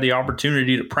because he's had the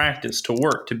opportunity to practice, to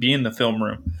work, to be in the film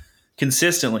room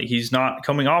consistently. He's not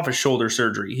coming off a shoulder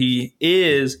surgery. He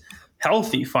is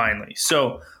healthy finally.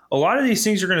 So a lot of these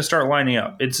things are going to start lining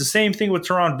up. It's the same thing with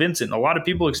Teron Vincent. A lot of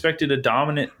people expected a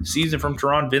dominant season from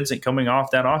Teron Vincent coming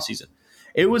off that offseason.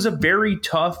 It was a very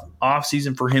tough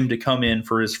offseason for him to come in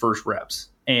for his first reps.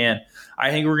 And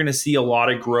I think we're going to see a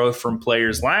lot of growth from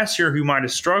players last year who might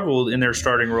have struggled in their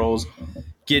starting roles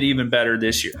get even better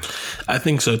this year. I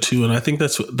think so too. And I think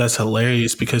that's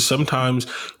hilarious because sometimes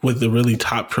with the really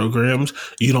top programs,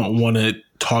 you don't want to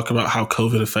talk about how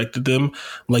COVID affected them.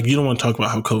 Like you don't want to talk about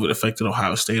how COVID affected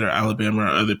Ohio State or Alabama or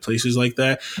other places like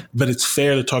that. But it's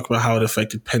fair to talk about how it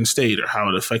affected Penn State or how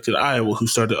it affected Iowa, who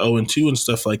started 0-2 and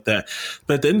stuff like that.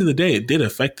 But at the end of the day, it did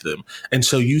affect them. And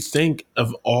so you think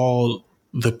of all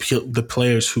the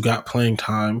players who got playing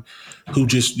time, who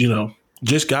just,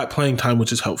 just got playing time,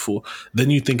 which is helpful. Then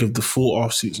you think of the full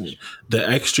offseason, the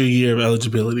extra year of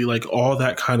eligibility, like all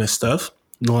that kind of stuff.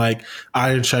 Like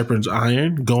iron sharpens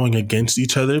iron going against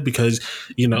each other because,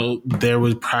 there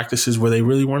were practices where they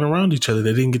really weren't around each other.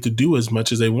 They didn't get to do as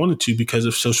much as they wanted to because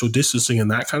of social distancing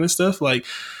and that kind of stuff. Like,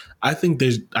 I think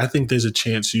there's a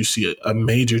chance you see a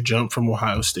major jump from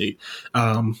Ohio State.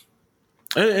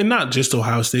 And not just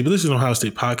Ohio State, but this is an Ohio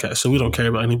State podcast, so we don't care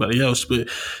about anybody else. But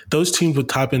those teams with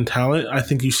top end talent, I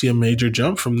think you see a major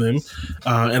jump from them.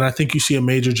 And I think you see a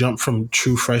major jump from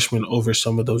true freshmen over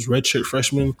some of those redshirt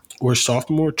freshmen or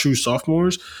true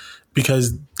sophomores,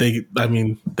 because they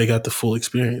got the full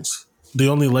experience. The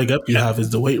only leg up you have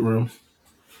is the weight room.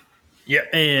 Yeah,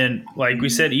 and like we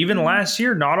said, even last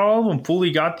year, not all of them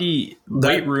fully got the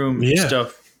weight room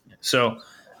stuff. So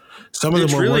some of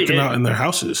them were working out in their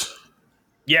houses.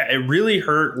 Yeah, it really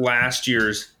hurt last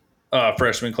year's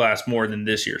freshman class more than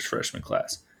this year's freshman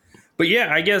class. But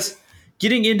yeah, I guess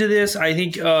getting into this, I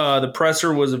think the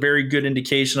presser was a very good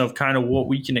indication of kind of what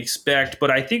we can expect.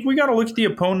 But I think we got to look at the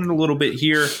opponent a little bit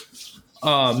here.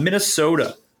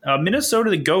 Minnesota. Minnesota,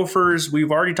 the Gophers,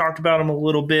 we've already talked about them a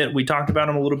little bit. We talked about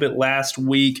them a little bit last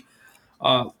week.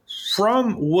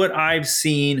 From what I've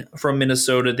seen from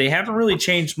Minnesota, they haven't really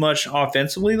changed much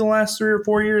offensively the last 3 or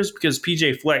 4 years because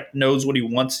PJ Fleck knows what he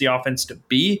wants the offense to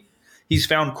be. He's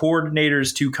found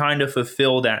coordinators to kind of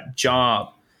fulfill that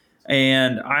job.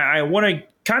 And I want to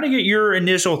kind of get your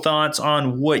initial thoughts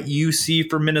on what you see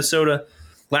for Minnesota.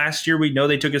 Last year, we know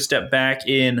they took a step back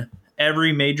in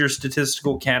every major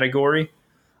statistical category.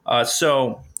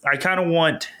 So I kind of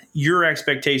want your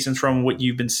expectations from what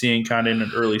you've been seeing kind of in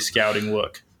an early scouting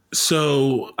look.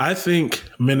 So I think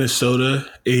Minnesota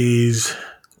is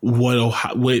what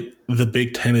the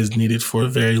Big Ten has needed for a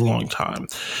very long time.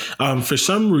 For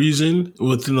some reason,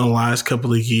 within the last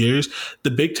couple of years, the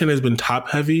Big Ten has been top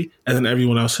heavy and then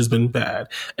everyone else has been bad.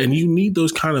 And you need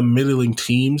those kind of middling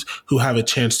teams who have a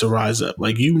chance to rise up.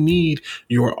 Like you need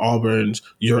your Auburns,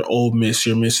 your Ole Miss,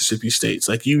 your Mississippi States.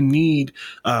 Like you need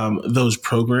those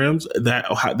programs that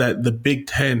the Big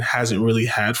Ten hasn't really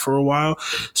had for a while.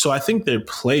 So I think their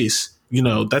place,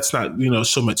 that's not,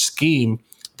 so much scheme,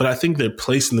 but I think their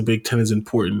place in the Big Ten is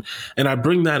important. And I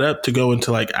bring that up to go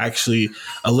into like actually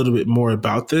a little bit more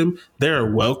about them. They're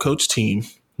a well-coached team.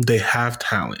 They have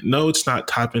talent. No, it's not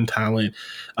top-end talent.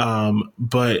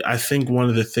 But I think one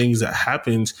of the things that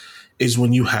happens is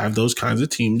when you have those kinds of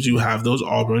teams, you have those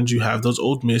Auburns, you have those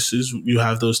Ole Misses, you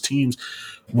have those teams,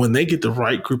 when they get the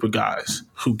right group of guys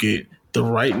who get the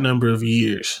right number of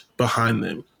years behind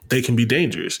them, they can be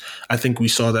dangerous. I think we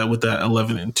saw that with that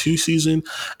 11-2 season.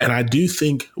 And I do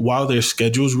think while their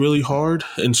schedule is really hard,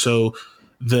 and so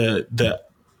the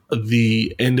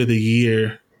end of the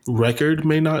year record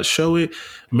may not show it,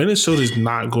 Minnesota is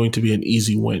not going to be an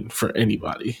easy win for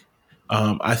anybody.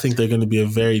 I think they're going to be a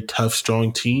very tough,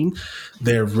 strong team.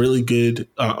 They're really good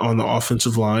on the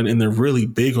offensive line, and they're really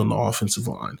big on the offensive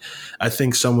line. I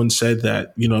think someone said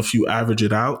that, if you average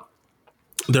it out,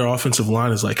 their offensive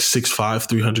line is like 6'5",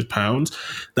 300 pounds.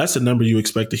 That's a number you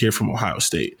expect to hear from Ohio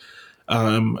State.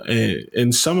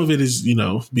 And some of it is,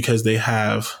 because they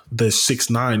have the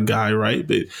 6'9" guy, right?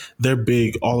 But they're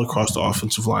big all across the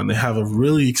offensive line. They have a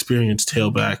really experienced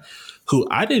tailback who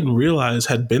I didn't realize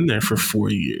had been there for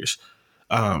 4 years.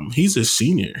 He's a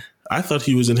senior. I thought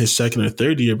he was in his second or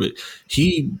third year, but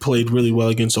he played really well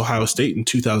against Ohio State in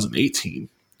 2018.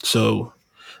 So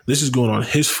this is going on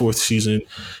his 4th season.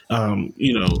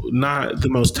 Not the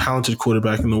most talented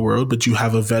quarterback in the world, but you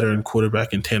have a veteran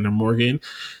quarterback in Tanner Morgan.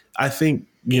 I think,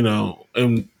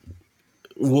 and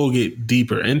we'll get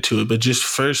deeper into it, but just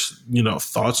first,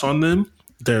 thoughts on them.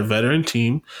 They're a veteran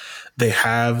team. They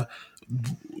have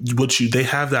they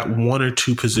have that 1 or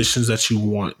 2 positions that you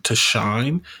want to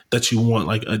shine, that you want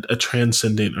like a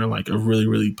transcendent or like a really,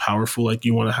 really powerful, like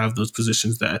you want to have those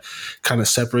positions that kind of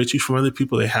separate you from other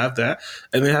people. They have that,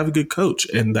 and they have a good coach.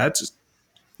 And that's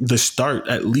the start,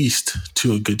 at least,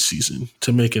 to a good season,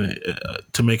 to making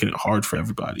it hard for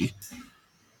everybody.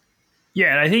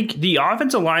 Yeah, and I think the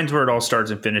offensive line's where it all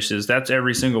starts and finishes. That's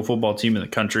every single football team in the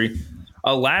country.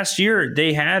 Last year,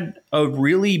 they had a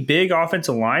really big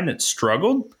offensive line that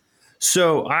struggled.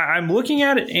 So I'm looking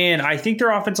at it, and I think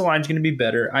their offensive line is going to be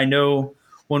better. I know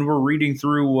when we're reading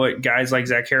through what guys like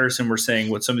Zach Harrison were saying,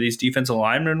 what some of these defensive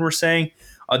linemen were saying,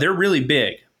 they're really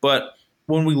big. But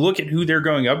when we look at who they're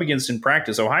going up against in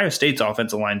practice, Ohio State's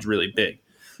offensive line is really big.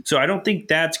 So I don't think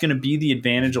that's going to be the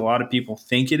advantage a lot of people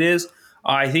think it is.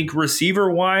 I think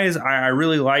receiver-wise, I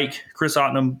really like Chris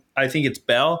Ottenham. I think it's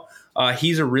Bell.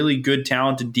 He's a really good,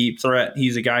 talented deep threat.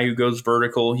 He's a guy who goes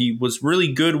vertical. He was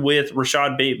really good with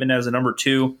Rashad Bateman as a number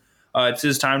 2. It's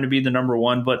his time to be the number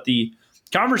one. But the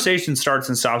conversation starts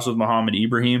and stops with Mohamed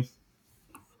Ibrahim.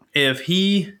 If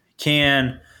he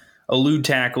can elude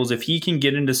tackles, if he can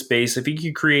get into space, if he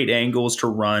can create angles to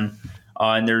run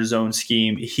in their zone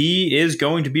scheme, he is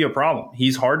going to be a problem.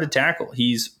 He's hard to tackle.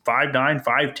 He's 5'9",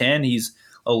 5'10". He's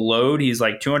a load. He's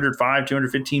like 205,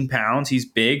 215 pounds. He's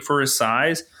big for his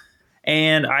size.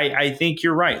 And I think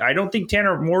you're right. I don't think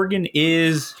Tanner Morgan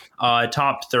is a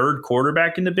top third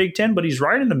quarterback in the Big Ten, but he's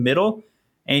right in the middle.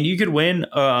 And you could win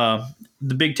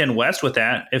the Big Ten West with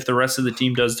that if the rest of the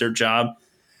team does their job.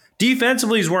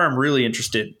 Defensively is where I'm really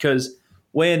interested, because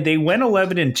when they went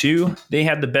 11-2, they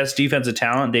had the best defensive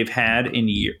talent they've had in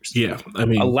years. Yeah, I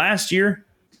mean, last year,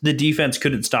 the defense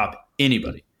couldn't stop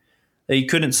anybody. They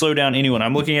couldn't slow down anyone.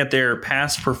 I'm looking at their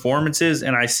past performances,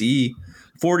 and I see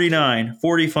 49,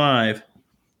 45,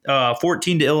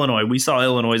 14 to Illinois. We saw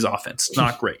Illinois' offense.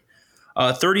 Not great.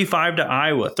 35 to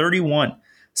Iowa, 31,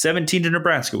 17 to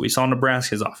Nebraska. We saw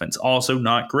Nebraska's offense. Also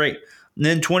not great. And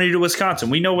then 20 to Wisconsin.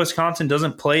 We know Wisconsin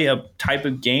doesn't play a type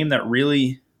of game that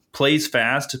really plays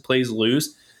fast, plays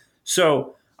loose.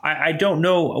 So I don't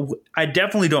know. I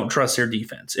definitely don't trust their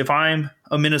defense. If I'm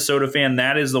a Minnesota fan,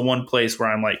 that is the one place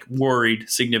where I'm like worried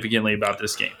significantly about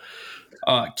this game.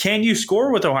 Can you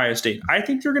score with Ohio State? I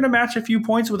think they're going to match a few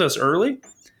points with us early.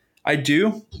 I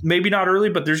do. Maybe not early,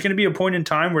 but there's going to be a point in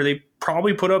time where they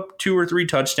probably put up 2 or 3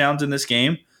 touchdowns in this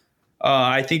game.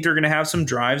 I think they're going to have some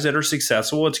drives that are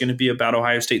successful. It's going to be about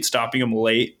Ohio State stopping them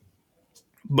late.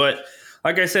 But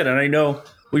like I said, and I know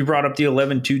we brought up the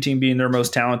 11-2 team being their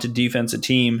most talented defensive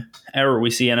team ever. We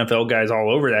see NFL guys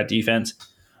all over that defense.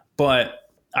 But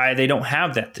they don't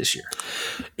have that this year.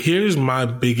 Here's my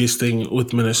biggest thing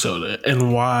with Minnesota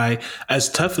and why, as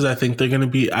tough as I think they're going to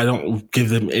be, I don't give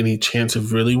them any chance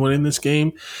of really winning this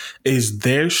game, is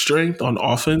their strength on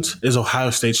offense is Ohio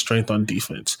State's strength on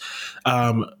defense.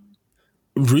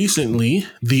 Recently,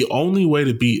 the only way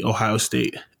to beat Ohio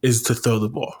State is to throw the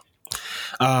ball.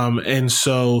 And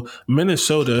so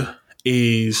Minnesota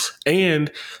is, and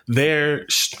their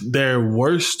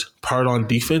worst part on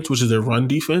defense, which is their run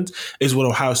defense, is what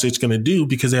Ohio State's going to do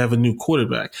because they have a new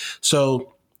quarterback.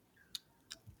 So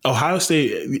Ohio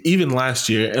State, even last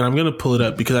year, and I'm going to pull it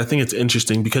up because I think it's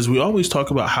interesting, because we always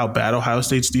talk about how bad Ohio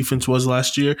State's defense was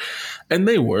last year, and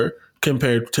they were,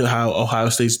 compared to how Ohio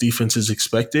State's defense is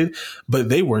expected, but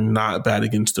they were not bad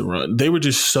against the run. They were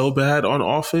just so bad on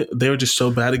offense. They were just so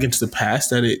bad against the pass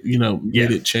that it, made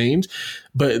it change.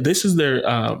 But this is their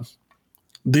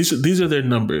these are their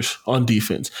numbers on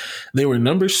defense. They were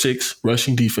number 6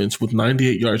 rushing defense with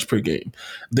 98 yards per game.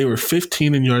 They were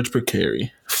 15 in yards per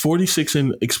carry, 46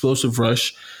 in explosive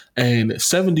rush, and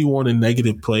 71 in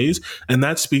negative plays. And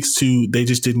that speaks to they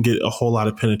just didn't get a whole lot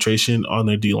of penetration on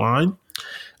their D-line.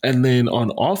 And then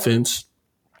on offense,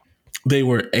 they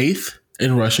were 8th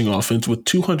in rushing offense with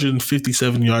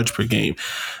 257 yards per game.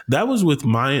 That was with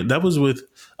Mayan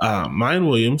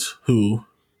Williams, who,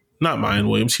 not Mayan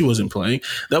Williams, he wasn't playing.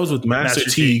 That was with Master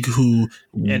Teague, who,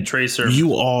 and Trey Sermon.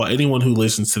 Anyone who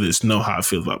listens to this know how I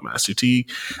feel about Master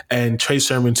Teague, and Trey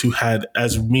Sermon, who had,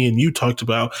 as me and you talked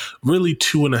about, really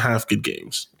 2.5 good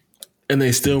games. And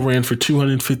they still ran for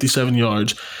 257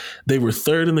 yards. They were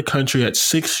 3rd in the country at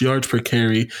 6 yards per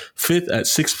carry, 5th at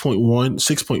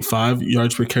 6.5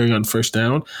 yards per carry on first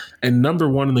down, and number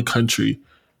 1 in the country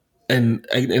and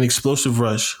an explosive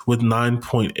rush with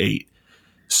 9.8.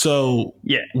 So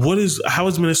how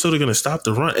is Minnesota going to stop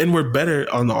the run? And we're better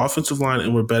on the offensive line,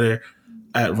 and we're better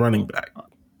at running back.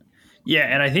 Yeah,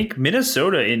 and I think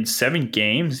Minnesota in 7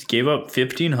 games gave up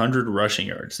 1,500 rushing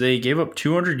yards. They gave up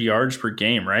 200 yards per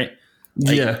game, right?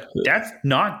 That's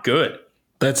not good.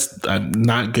 That's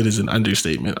not good as an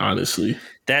understatement, honestly.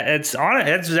 That's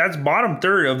bottom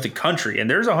third of the country, and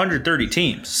there's 130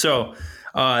 teams. So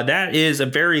that is a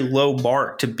very low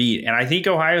bar to beat. And I think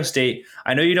Ohio State,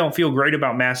 I know you don't feel great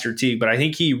about Master Teague, but I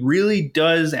think he really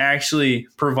does actually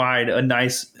provide a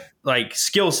nice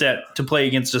skill set to play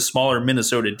against a smaller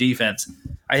Minnesota defense.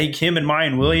 I think him and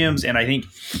Mayan Williams, and I think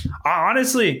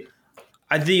honestly,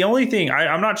 the only thing,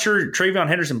 I'm not sure Travion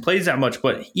Henderson plays that much,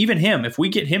 but even him, if we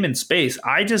get him in space,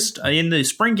 in the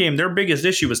spring game, their biggest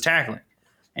issue was tackling.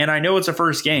 And I know it's a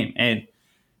first game, and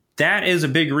that is a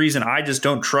big reason I just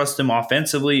don't trust them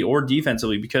offensively or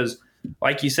defensively, because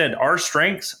like you said, our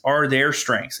strengths are their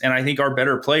strengths. And I think our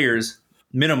better players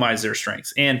minimize their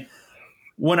strengths. And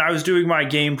when I was doing my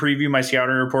game preview, my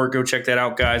scouting report, go check that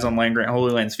out, guys, on Land Grant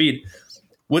Holy Land's feed.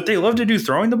 What they love to do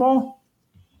throwing the ball,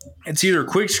 it's either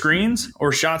quick screens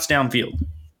or shots downfield.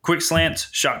 Quick slants,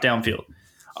 shot downfield.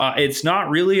 It's not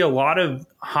really a lot of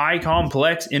high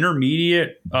complex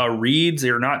intermediate reads.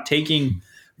 They're not taking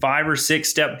 5 or 6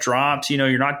 step drops.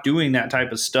 You're not doing that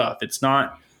type of stuff. It's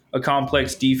not a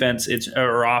complex defense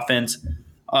or offense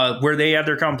where they have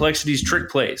their complexities trick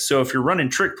plays. So if you're running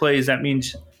trick plays, that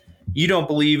means you don't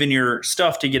believe in your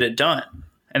stuff to get it done.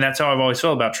 And that's how I've always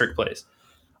felt about trick plays.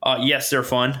 Yes, they're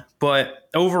fun, but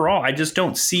overall, I just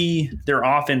don't see their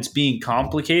offense being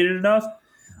complicated enough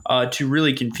to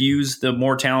really confuse the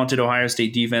more talented Ohio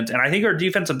State defense. And I think our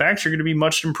defensive backs are going to be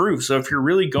much improved. So if you're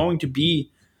really going to be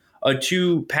a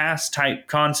 2-pass type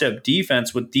concept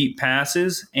defense with deep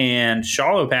passes and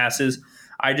shallow passes,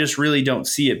 I just really don't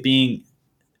see it being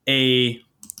a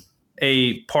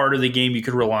part of the game you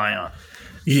could rely on.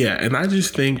 Yeah, and I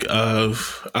just think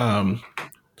of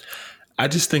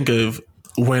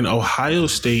when Ohio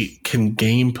State can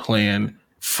game plan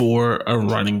for a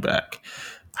running back,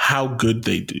 how good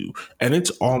they do. And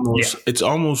it's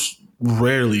almost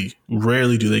rarely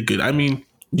do they good. I mean,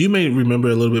 you may remember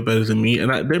a little bit better than me, and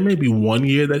there may be one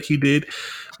year that he did,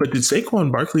 but did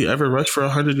Saquon Barkley ever rush for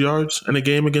 100 yards in a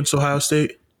game against Ohio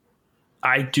State?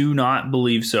 I do not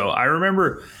believe so. I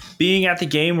remember being at the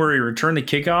game where he returned the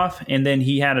kickoff, and then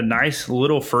he had a nice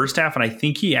little first half, and I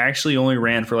think he actually only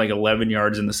ran for like 11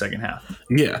 yards in the second half.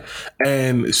 Yeah,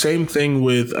 and same thing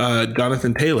with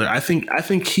Jonathan Taylor. I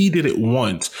think he did it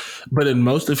once, but in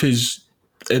most of his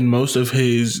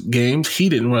games, he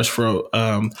didn't rush for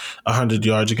 100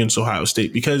 yards against Ohio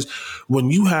State, because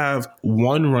when you have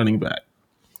one running back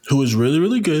who is really,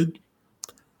 really good,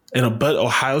 but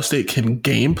Ohio State can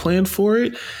game plan for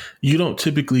it, you don't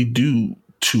typically do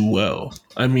too well.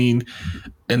 I mean,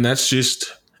 and that's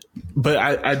just, but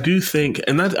I do think,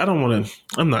 and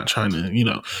I'm not trying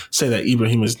to, say that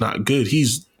Ibrahim is not good.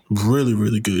 He's really,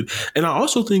 really good. And I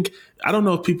also think, I don't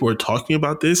know if people are talking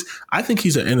about this, I think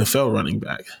he's an NFL running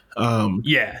back.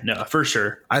 Yeah, no, for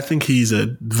sure. I think he's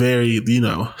a very,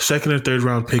 second or third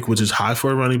round pick, which is high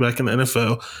for a running back in the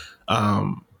NFL.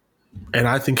 And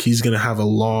I think he's going to have a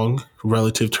long,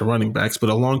 relative to running backs, but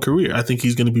a long career. I think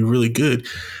he's going to be really good.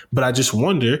 But I just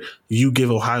wonder, you give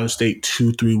Ohio State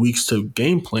 2-3 weeks to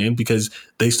game plan, because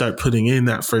they start putting in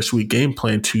that first week game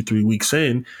plan 2-3 weeks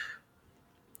in.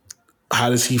 How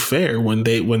does he fare when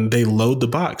they load the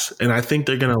box? And I think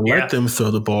they're going to let them throw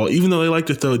the ball, even though they like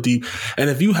to throw it deep. And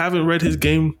if you haven't read his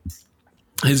game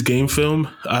film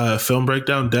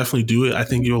breakdown, definitely do it. I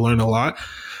think you'll learn a lot.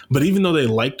 But even though they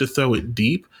like to throw it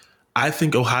deep, I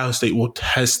think Ohio State will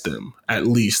test them at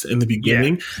least in the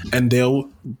beginning, and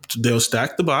they'll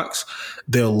stack the box.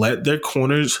 They'll let their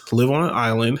corners live on an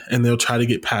island, and they'll try to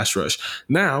get pass rush.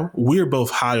 Now, we're both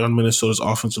high on Minnesota's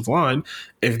offensive line.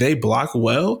 If they block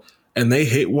well and they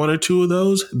hit one or two of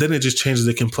those, then it just changes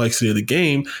the complexity of the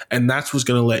game, and that's what's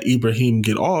going to let Ibrahim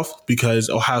get off, because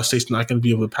Ohio State's not going to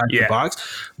be able to pack the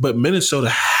box. But Minnesota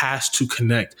has to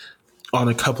connect on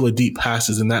a couple of deep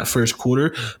passes in that first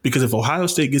quarter, because if Ohio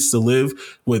State gets to live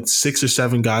with 6 or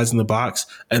 7 guys in the box,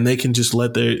 and they can just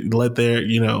let their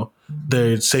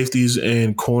their safeties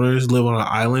and corners live on an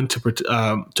island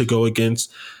to go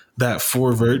against that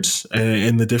 4 verts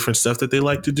and the different stuff that they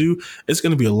like to do, it's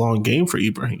going to be a long game for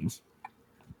Ibrahim.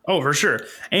 Oh, for sure.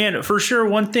 And for sure,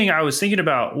 one thing I was thinking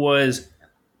about was,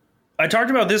 I talked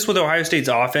about this with Ohio State's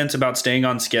offense about staying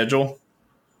on schedule.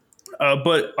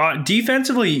 But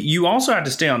defensively, you also have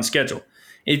to stay on schedule.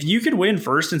 If you could win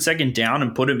first and second down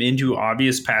and put them into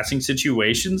obvious passing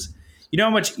situations, you know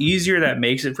how much easier that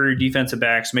makes it for your defensive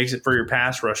backs, makes it for your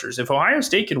pass rushers. If Ohio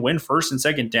State can win first and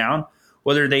second down,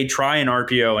 whether they try an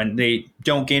RPO and they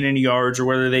don't gain any yards, or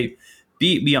whether they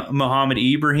beat Muhammad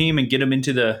Ibrahim and get him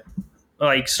into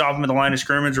stop him at the line of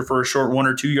scrimmage or for a short 1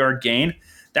 or 2 yard gain,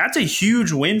 that's a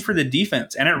huge win for the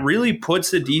defense. And it really puts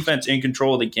the defense in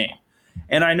control of the game.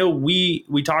 And I know we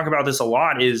talk about this a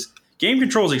lot, is game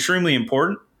control is extremely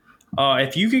important.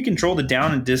 If you can control the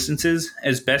down and distances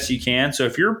as best you can, so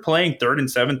if you're playing 3rd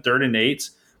and 7, 3rd and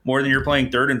 8s, more than you're playing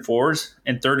 3rd and 4s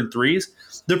and 3rd and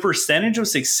 3s, the percentage of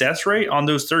success rate on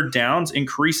those third downs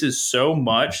increases so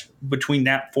much between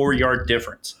that 4-yard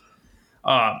difference.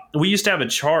 We used to have a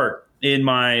chart in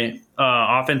my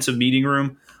offensive meeting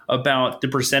room about the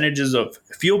percentages of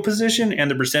field position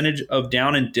and the percentage of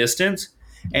down and distance.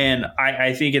 And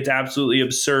I think it's absolutely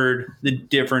absurd, the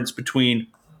difference between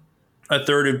a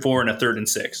 3rd and 4 and a 3rd and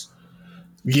 6.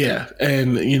 Yeah.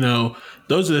 And,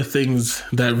 those are the things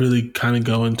that really kind of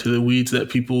go into the weeds that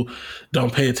people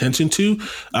don't pay attention to.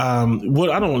 I don't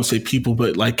want to say people,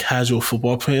 but like casual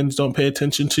football fans don't pay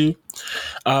attention to.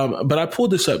 But I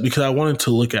pulled this up because I wanted to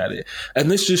look at it. And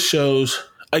this just shows,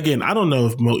 again, I don't know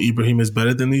if Mo Ibrahim is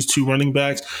better than these 2 running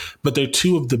backs, but they're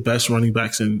 2 of the best running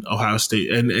backs in Ohio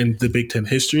State and the Big Ten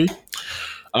history.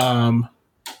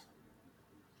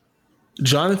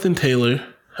 Jonathan Taylor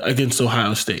against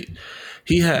Ohio State.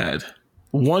 He had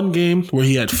one game where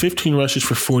he had 15 rushes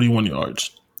for 41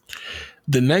 yards.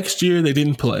 The next year, they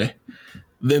didn't play.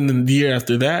 Then the year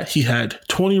after that, he had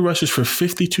 20 rushes for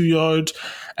 52 yards.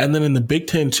 And then in the Big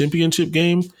Ten championship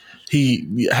game,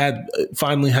 he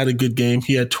finally had a good game.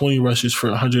 He had 20 rushes for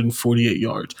 148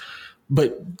 yards.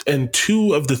 But in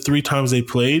 2 of the 3 times they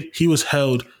played, he was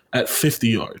held at 50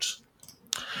 yards.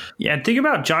 Yeah, think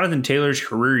about Jonathan Taylor's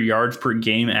career yards per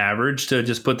game average to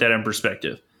just put that in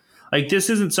perspective. Like, this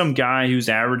isn't some guy who's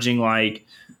averaging like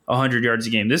 100 yards a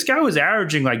game. This guy was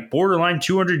averaging like borderline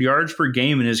 200 yards per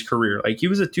game in his career. Like, he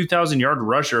was a 2,000-yard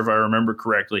rusher, if I remember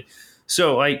correctly.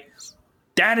 So, like,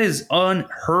 that is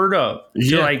unheard of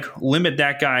to like limit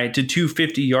that guy to 2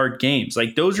 50-yard games.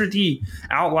 Like, those are the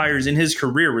outliers in his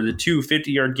career, were the 2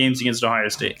 50-yard games against Ohio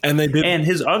State. And they did. And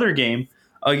his other game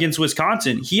against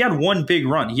Wisconsin, he had one big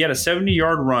run. He had a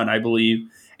 70-yard run, I believe,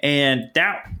 and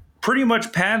that pretty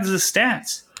much pads the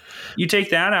stats. You take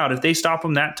that out, if they stop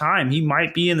him that time, he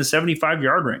might be in the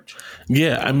 75-yard range.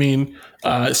 Yeah, I mean,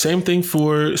 same thing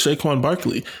for Saquon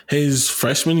Barkley. His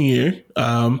freshman year,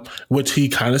 which he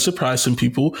kind of surprised some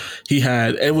people,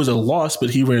 it was a loss,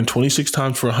 but he ran 26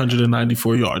 times for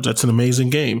 194 yards. That's an amazing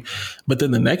game. But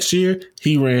then the next year,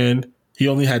 he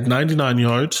only had 99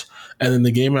 yards. And then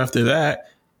the game after that,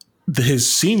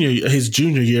 his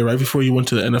junior year, right before he went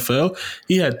to the NFL,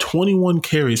 he had 21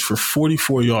 carries for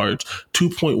 44 yards,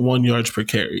 2.1 yards per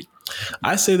carry.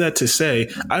 I say that to say,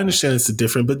 I understand it's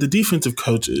different, but the defensive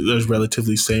coach is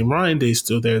relatively same. Ryan Day's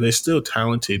still there. They're still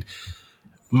talented.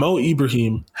 Mo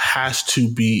Ibrahim has to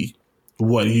be,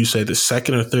 what do you say, the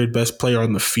second or third best player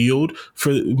on the field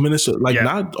for Minnesota?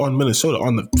 Not on Minnesota,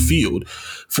 on the field,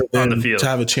 for them to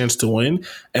have a chance to win.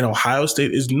 And Ohio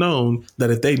State is known that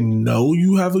if they know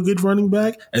you have a good running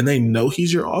back and they know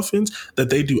he's your offense, that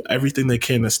they do everything they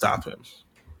can to stop him.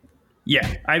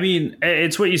 Yeah, I mean,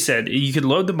 it's what you said. You could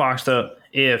load the box up.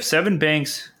 If Sevyn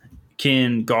Banks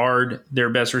can guard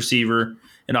their best receiver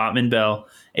in Ottman Bell,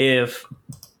 if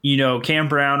Cam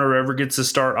Brown or whoever gets to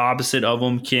start opposite of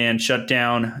them can shut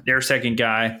down their second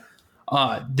guy.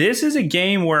 This is a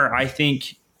game where I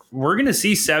think we're going to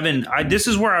see Sevyn. This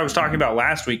is where I was talking about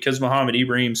last week, because Mohamed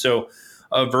Ibrahim's so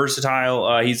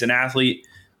versatile. He's an athlete.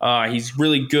 He's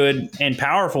really good and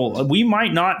powerful. We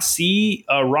might not see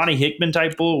a Ronnie Hickman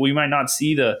type bullet. We might not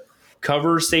see the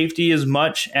cover safety as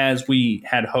much as we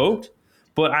had hoped.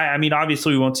 But I mean,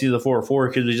 obviously we won't see the 4-4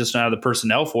 because we just don't have the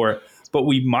personnel for it. But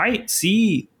we might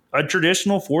see a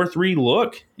traditional 4-3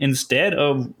 look instead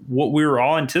of what we were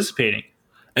all anticipating.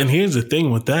 And here's the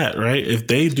thing with that, right? If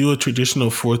they do a traditional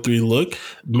 4-3 look,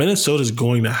 Minnesota's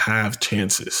going to have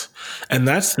chances. And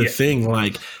that's the thing.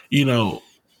 Like,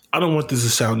 I don't want this to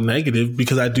sound negative,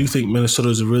 because I do think Minnesota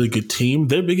is a really good team.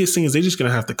 Their biggest thing is they're just going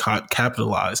to have to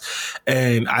capitalize.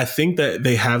 And I think that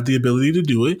they have the ability to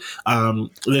do it.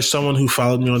 There's someone who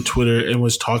followed me on Twitter and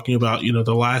was talking about,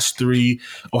 the last 3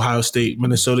 Ohio State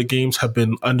Minnesota games have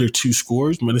been under 2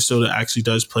 scores. Minnesota actually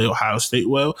does play Ohio State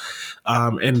well.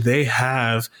 And they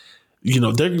have,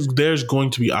 there's going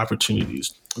to be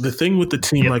opportunities. The thing with the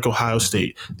team like Ohio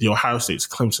State, the Ohio States,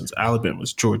 Clemson's,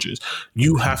 Alabama's, Georgia's,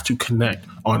 you have to connect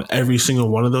on every single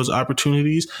one of those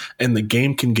opportunities, and the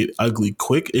game can get ugly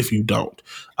quick if you don't.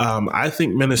 I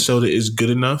think Minnesota is good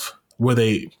enough where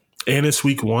and it's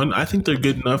week 1, I think they're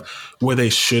good enough where they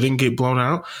shouldn't get blown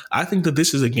out. I think that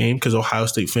this is a game, because Ohio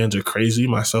State fans are crazy,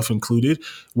 myself included,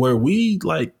 where we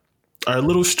are a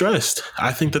little stressed.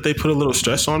 I think that they put a little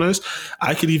stress on us.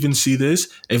 I could even see this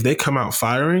if they come out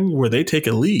firing, where they take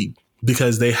a lead,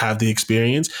 because they have the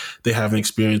experience. They have an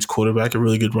experienced quarterback, a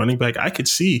really good running back. I could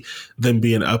see them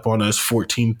being up on us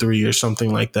 14-3 or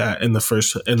something like that in the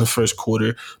first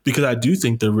quarter, because I do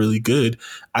think they're really good.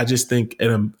 I just think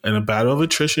in a battle of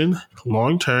attrition,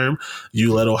 long term,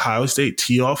 you let Ohio State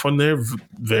tee off on their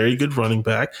very good running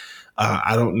back.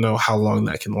 I don't know how long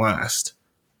that can last.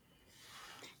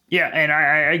 Yeah, and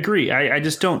I agree. I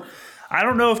just don't – I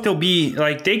don't know if they'll be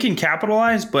 – they can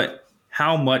capitalize, but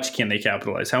how much can they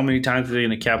capitalize? How many times are they going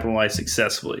to capitalize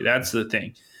successfully? That's the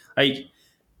thing.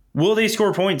 Will they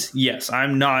score points? Yes.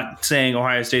 I'm not saying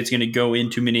Ohio State's going to go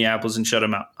into Minneapolis and shut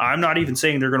them out. I'm not even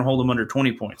saying they're going to hold them under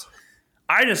 20 points.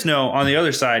 I just know on the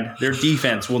other side, their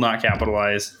defense will not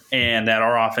capitalize, and that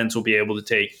our offense will be able to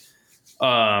take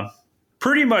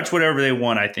pretty much whatever they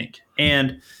want, I think.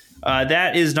 And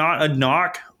that is not a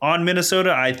knock on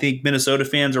Minnesota. I think Minnesota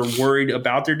fans are worried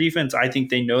about their defense. I think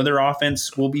they know their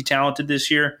offense will be talented this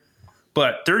year.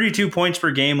 But 32 points per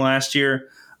game last year,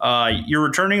 you're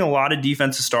returning a lot of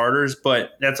defensive starters,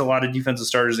 but that's a lot of defensive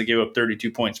starters that give up 32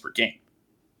 points per game.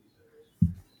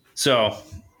 So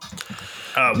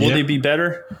will they be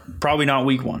better? Probably not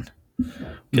week 1.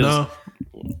 No.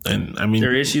 And I mean,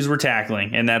 their issues we're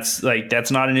tackling, and that's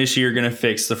not an issue you're going to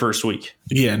fix the first week.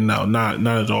 Yeah, no, not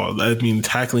at all. I mean,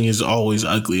 tackling is always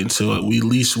ugly until at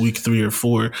least week 3 or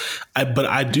 4. But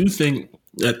I do think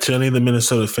that to any of the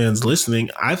Minnesota fans listening,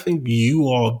 I think you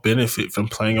all benefit from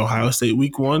playing Ohio State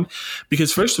week 1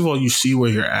 because first of all, you see where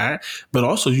you're at, but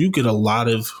also you get a lot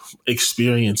of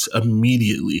experience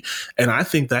immediately. And I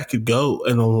think that could go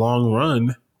in the long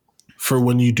run for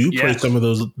when you do play some of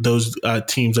those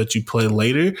teams that you play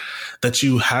later, that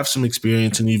you have some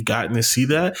experience and you've gotten to see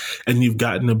that and you've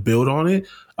gotten to build on it.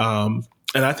 And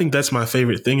I think that's my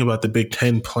favorite thing about the Big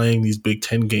Ten playing these Big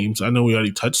Ten games. I know we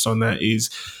already touched on that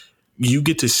is you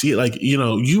get to see it. Like, you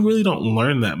know, you really don't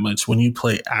learn that much when you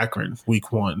play Akron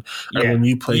week 1 or when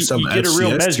you play some FCS get a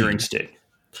real measuring team. stick.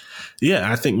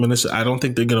 Yeah, I think Minnesota, I don't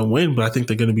think they're going to win, but I think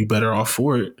they're going to be better off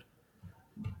for it.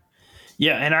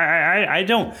 Yeah, and I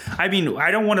don't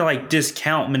want to like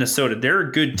discount Minnesota. They're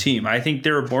a good team. I think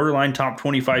they're a borderline top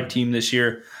 25 team this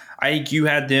year. I think you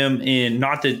had them in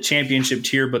not the championship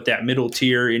tier, but that middle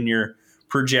tier in your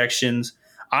projections.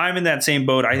 I'm in that same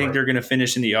boat. I think they're going to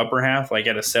finish in the upper half, like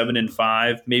at a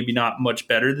 7-5, maybe not much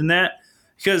better than that,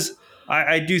 because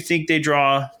I do think they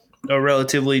draw a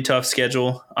relatively tough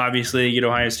schedule. Obviously, you get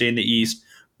Ohio State in the East,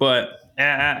 but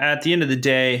at the end of the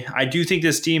day, I do think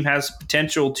this team has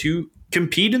potential to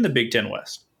compete in the Big Ten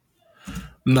West.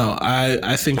 No,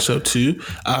 I think so too.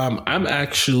 I'm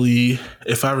actually,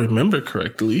 if I remember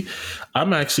correctly,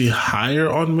 I'm actually higher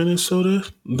on Minnesota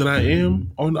than I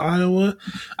am on Iowa.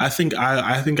 I think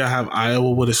I have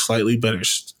Iowa with a slightly better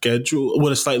schedule,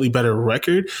 with a slightly better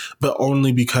record, but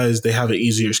only because they have an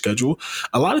easier schedule.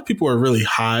 A lot of people are really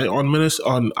high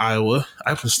on Iowa.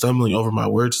 I've been stumbling over my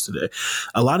words today.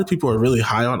 A lot of people are really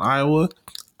high on Iowa.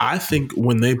 I think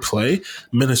when they play,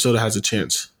 Minnesota has a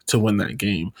chance to win that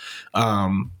game.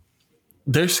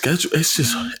 Their schedule, it's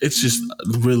just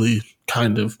really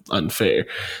kind of unfair.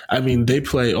 I mean, they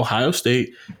play Ohio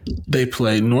State, they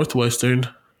play Northwestern,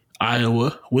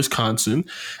 Iowa, Wisconsin,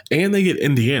 and they get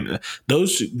Indiana.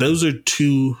 Those are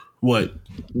two, what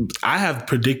I have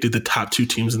predicted the top 2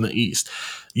 teams in the East.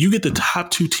 You get the top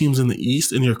 2 teams in the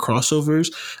East in your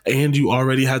crossovers, and you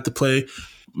already have to play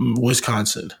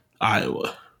Wisconsin,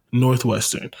 Iowa,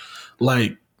 Northwestern.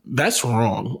 Like, that's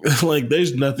wrong. Like,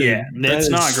 there's nothing. Yeah, it's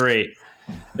not great.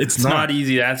 It's not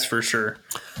easy, that's for sure.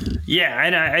 Yeah,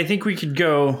 and I think we could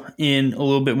go in a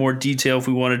little bit more detail if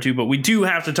we wanted to, but we do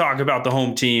have to talk about the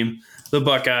home team, the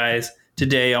Buckeyes,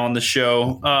 today on the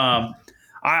show.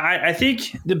 I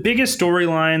think the biggest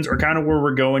storylines are kind of where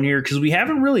we're going here because we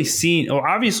haven't really seen –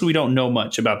 obviously we don't know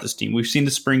much about this team. We've seen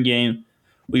the spring game.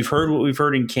 We've heard what we've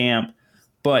heard in camp.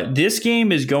 But this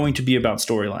game is going to be about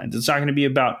storylines. It's not going to be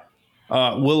about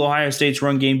will Ohio State's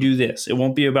run game do this? It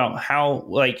won't be about how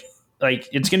like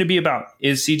it's going to be about,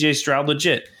 is CJ Stroud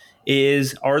legit?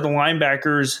 Are the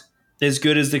linebackers as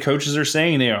good as the coaches are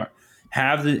saying they are?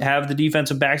 Have the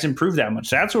defensive backs improved that much?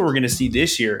 That's what we're going to see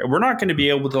this year. We're not going to be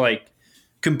able to like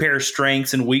compare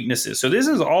strengths and weaknesses. So this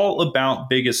is all about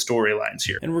biggest storylines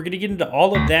here. And we're going to get into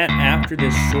all of that after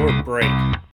this short break.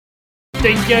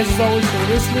 Thank you guys as always for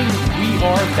listening. We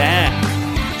are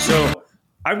back. So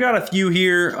I've got a few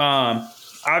here.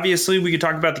 Obviously, we could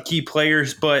talk about the key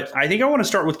players, but I think I want to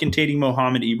start with containing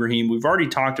Mohamed Ibrahim. We've already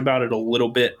talked about it a little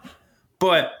bit,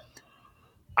 but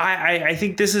I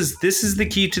think this is the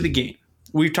key to the game.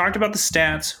 We've talked about the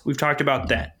stats. We've talked about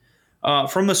that.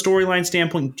 From the storyline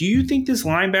standpoint, do you think this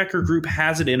linebacker group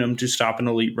has it in them to stop an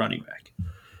elite running back?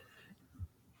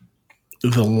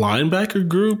 The linebacker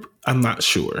group, I'm not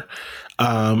sure.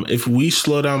 If we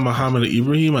slow down Mohamed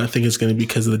Ibrahim, I think it's going to be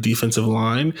because of the defensive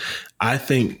line. I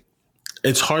think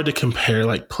it's hard to compare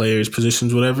like players,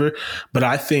 positions, whatever, but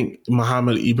I think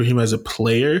Mohamed Ibrahim as a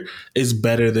player is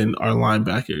better than our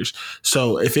linebackers.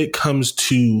 So if it comes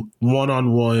to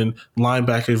one-on-one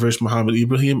linebackers versus Mohamed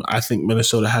Ibrahim, I think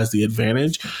Minnesota has the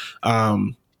advantage.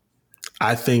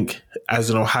 I think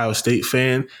as an Ohio State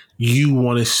fan, you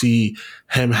want to see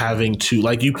him having to,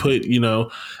 like you put, in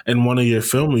one of your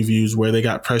film reviews where they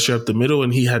got pressure up the middle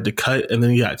and he had to cut and then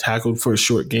he got tackled for a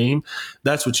short game.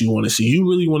 That's what you want to see. You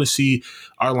really want to see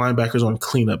our linebackers on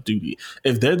cleanup duty.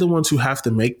 If they're the ones who have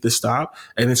to make the stop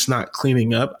and it's not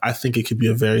cleaning up, I think it could be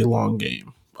a very long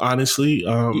game. Honestly.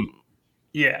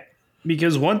 Yeah,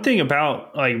 because one thing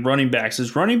about like running backs,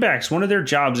 one of their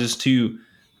jobs is to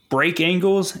break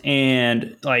angles,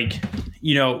 and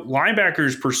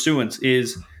linebackers' pursuance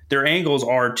is their angles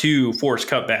are to force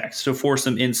cutbacks, to force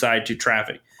them inside to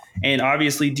traffic. And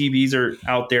obviously DBs are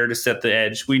out there to set the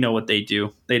edge. We know what they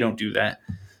do. They don't do that.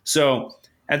 So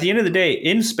at the end of the day,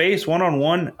 in space,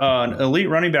 one-on-one, an elite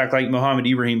running back like Mohamed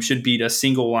Ibrahim should beat a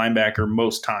single linebacker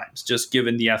most times, just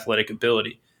given the athletic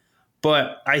ability.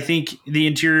 But I think the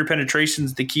interior penetration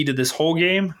is the key to this whole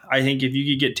game. I think if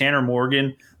you could get Tanner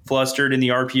Morgan flustered in the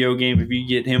RPO game, if you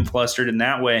get him flustered in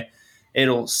that way,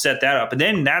 it'll set that up. And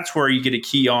then that's where you get a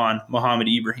key on Mohamed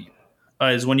Ibrahim,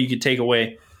 is when you could take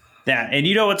away that. And,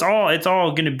 it's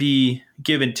all going to be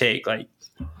give and take. Like,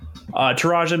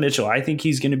 Taraja Mitchell, I think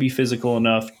he's going to be physical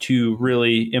enough to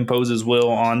really impose his will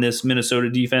on this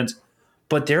Minnesota defense.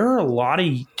 But there are a lot of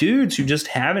dudes who just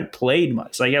haven't played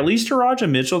much. Like, at least Taraja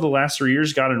Mitchell the last 3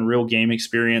 years got in real game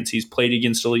experience. He's played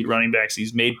against elite running backs.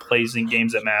 He's made plays in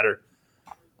games that matter.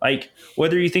 Like,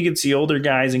 whether you think it's the older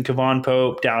guys in Kevon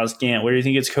Pope, Dallas Gant, whether you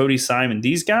think it's Cody Simon,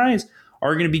 these guys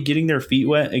are going to be getting their feet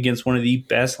wet against one of the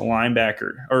best running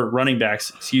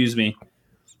backs,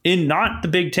 in not the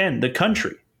Big Ten, the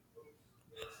country.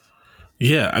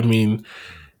 Yeah, I mean,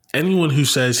 anyone who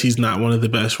says he's not one of the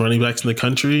best running backs in the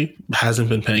country hasn't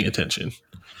been paying attention.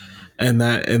 And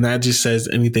that just says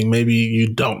anything. Maybe you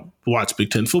don't watch Big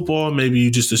Ten football. Maybe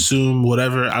you just assume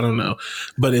whatever. I don't know.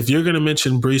 But if you're going to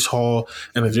mention Breece Hall,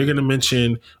 and if you're going to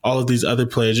mention all of these other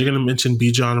players, you're going to mention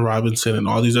Bijan Robinson and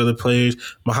all these other players,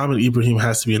 Mohamed Ibrahim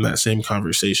has to be in that same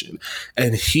conversation.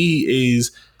 And he's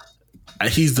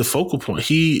the focal point.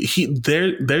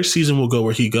 Their season will go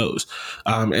where he goes.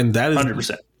 And that is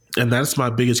 100%. And that's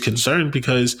my biggest concern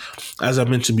because, as I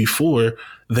mentioned before,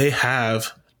 they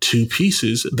have two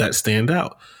pieces that stand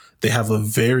out. They have a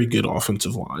very good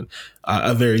offensive line,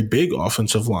 a very big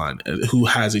offensive line who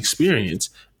has experience,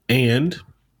 and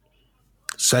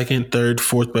second, third,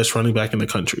 fourth best running back in the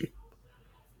country.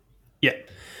 Yeah.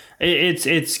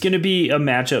 It's going to be a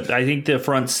matchup. I think the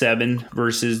front seven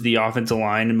versus the offensive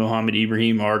line and Mohamed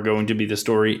Ibrahim are going to be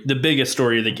the biggest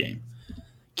story of the game.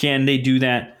 Can they do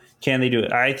that? Can they do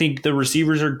it? I think the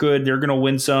receivers are good. They're going to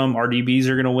win some. Our DBs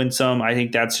are going to win some. I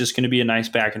think that's just going to be a nice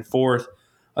back and forth.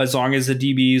 As long as the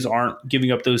DBs aren't giving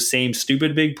up those same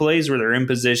stupid big plays where they're in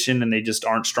position and they just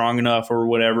aren't strong enough or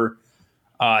whatever,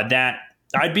 that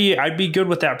I'd be good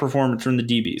with that performance from the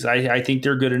DBs. I think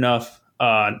they're good enough.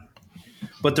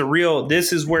 But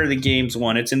this is where the game's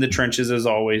won. It's in the trenches as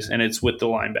always, and it's with the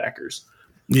linebackers.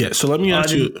 Yeah. So let me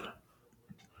ask you.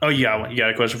 Oh, you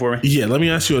got a question for me? Yeah. Let me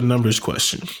ask you a numbers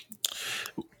question.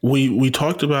 We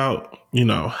talked about,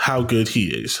 how good he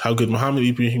is, how good Mohamed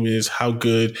Ibrahim is, how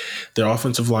good their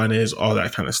offensive line is, all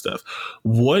that kind of stuff.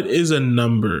 What is a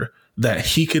number that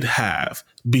he could have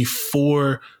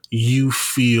before you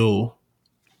feel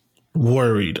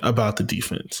worried about the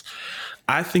defense?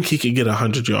 I think he could get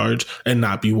 100 yards and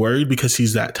not be worried because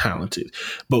he's that talented.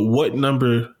 But what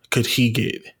number could he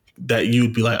get that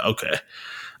you'd be like, okay,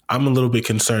 I'm a little bit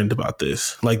concerned about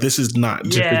this. Like, this is not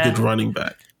just a good running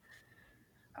back.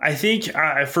 I think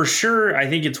for sure, I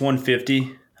think it's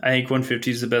 150. I think 150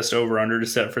 is the best over-under to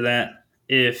set for that.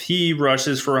 If he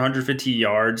rushes for 150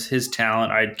 yards, his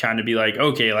talent, I'd kind of be like,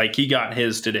 okay, like he got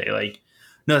his today. Like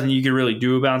nothing you can really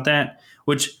do about that,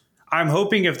 which I'm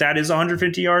hoping if that is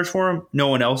 150 yards for him, no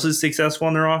one else is successful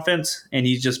in their offense, and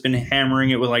he's just been hammering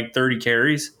it with like 30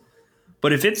 carries.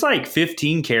 But if it's like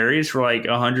 15 carries for like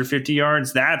 150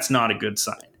 yards, that's not a good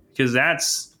sign because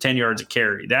that's 10 yards a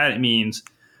carry. That means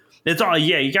it's all,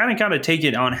 you kind of take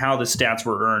it on how the stats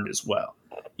were earned as well,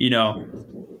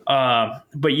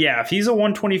 But yeah, if he's a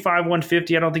 125,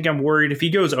 150, I don't think I'm worried. If he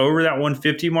goes over that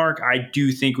 150 mark, I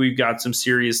do think we've got some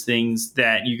serious things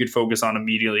that you could focus on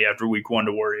immediately after week 1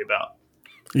 to worry about.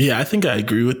 Yeah, I think I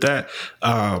agree with that.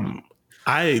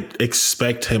 I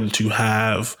expect him to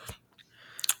have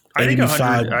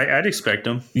 85. I'd expect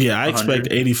him. Yeah, I 100. expect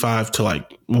 85 to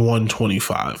like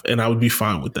 125, and I would be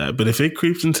fine with that. But if it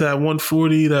creeps into that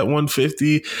 140, that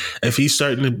 150, if he's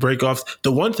starting to break off,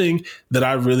 the one thing that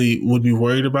I really would be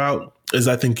worried about is,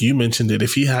 I think you mentioned it,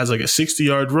 if he has like a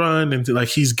 60-yard run and like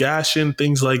he's gashing,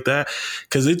 things like that,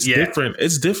 because it's different.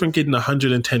 It's different getting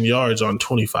 110 yards on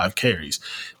 25 carries.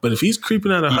 But if he's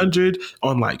creeping at 100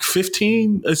 on like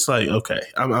 15, it's like, okay,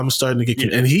 I'm starting to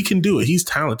get and he can do it. He's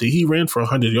talented. He ran for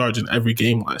 100 yards in every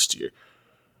game last year.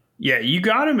 Yeah, you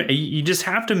got him. You just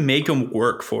have to make him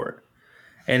work for it.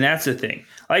 And that's the thing.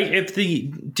 Like, if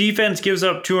the defense gives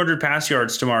up 200 pass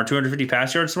yards tomorrow, 250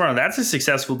 pass yards tomorrow, that's a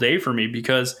successful day for me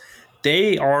because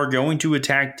they are going to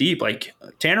attack deep. Like,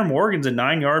 Tanner Morgan's a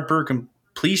 9-yard per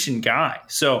completion guy.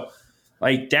 So,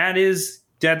 like, that's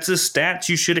the stats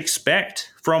you should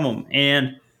expect from him.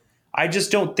 And I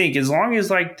just don't think, as long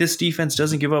as, like, this defense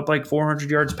doesn't give up, like,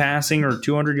 400 yards passing or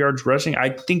 200 yards rushing,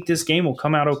 I think this game will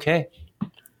come out okay.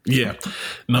 Yeah,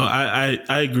 no, I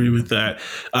agree with that.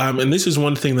 And this is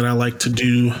one thing that I like to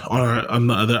do on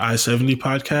the other I-70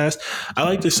 podcast. I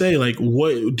like to say, like,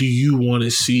 what do you want to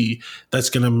see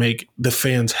that's going to make the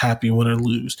fans happy, win or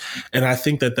lose? And I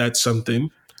think that that's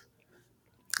something.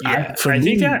 Yeah, For me,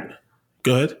 think that.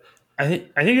 Go ahead.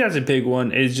 I think that's a big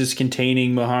one, is just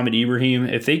containing Mohamed Ibrahim.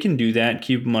 If they can do that,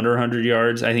 keep him under 100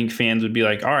 yards, I think fans would be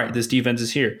like, all right, this defense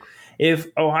is here. If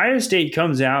Ohio State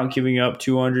comes out giving up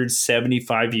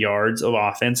 275 yards of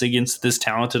offense against this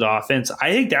talented offense,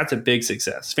 I think that's a big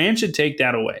success. Fans should take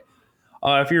that away.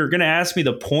 If you're going to ask me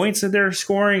the points that they're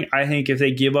scoring, I think if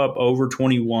they give up over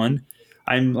 21,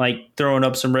 I'm like throwing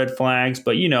up some red flags.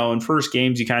 But, in first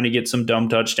games, you kind of get some dumb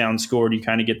touchdowns scored. You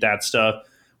kind of get that stuff.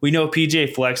 We know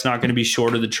PJ Fleck's not going to be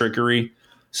short of the trickery.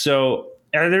 So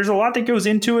there's a lot that goes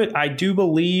into it. I do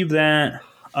believe that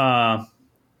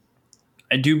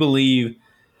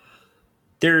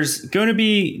there's going to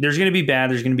be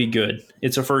bad, there's going to be good.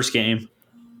 It's a first game.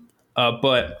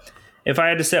 But if I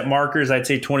had to set markers, I'd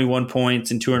say 21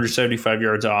 points and 275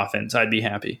 yards of offense. I'd be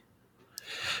happy.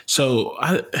 So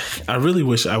I really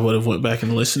wish I would have went back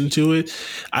and listened to it.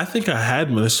 I think I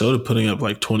had Minnesota putting up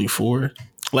like 24.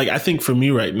 Like, I think for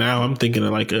me right now, I'm thinking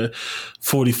of like a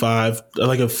 45,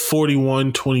 like a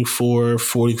 41-24,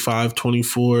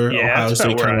 45-24. Yeah, Ohio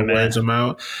State kind of wears them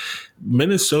out.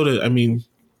 Minnesota, I mean,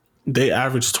 they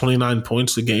averaged 29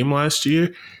 points a game last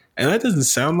year, and that doesn't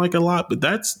sound like a lot, but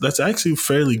that's actually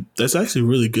really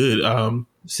good.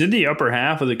 It's in the upper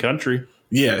half of the country.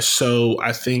 Yeah, so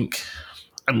I think,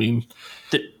 I mean,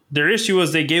 their issue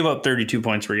was they gave up 32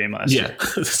 points per game last year.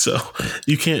 Yeah, so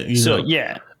you can't.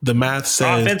 Yeah, the math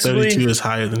says 32 is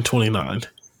higher than 29.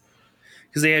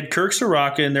 Because they had Kirk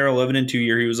Soraka in their 11-2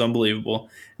 year. He was unbelievable.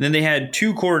 And then they had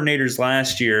two coordinators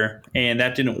last year, and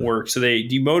that didn't work. So they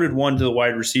demoted one to the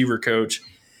wide receiver coach,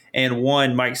 and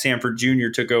one, Mike Sanford Jr.,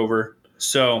 took over.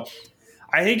 So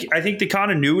I think the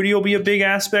continuity will be a big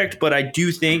aspect, but I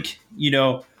do think,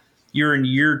 you're in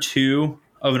year 2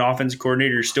 of an offensive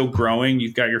coordinator. You're still growing.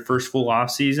 You've got your first full off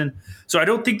season. So I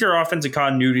don't think their offensive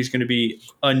continuity is going to be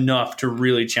enough to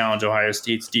really challenge Ohio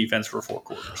State's defense for 4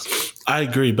 quarters. I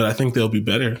agree, but I think they'll be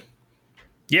better.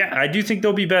 Yeah, I do think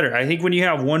they'll be better. I think when you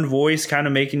have one voice kind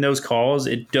of making those calls,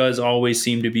 it does always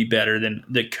seem to be better than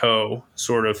the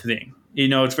sort of thing.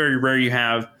 It's very rare you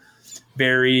have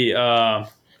very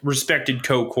respected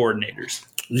co-coordinators.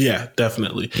 Yeah,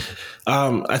 definitely.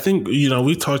 I think,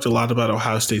 we talked a lot about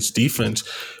Ohio State's defense.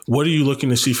 What are you looking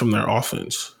to see from their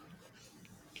offense?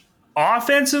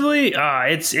 Offensively,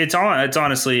 it's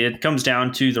honestly, it comes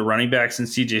down to the running backs and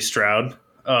CJ Stroud.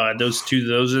 Those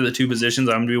are the two positions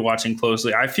I'm going to be watching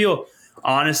closely. I feel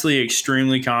honestly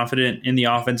extremely confident in the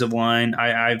offensive line.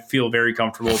 I feel very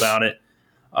comfortable about it.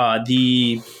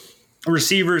 The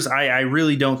receivers, I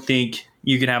really don't think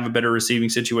you can have a better receiving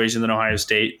situation than Ohio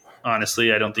State.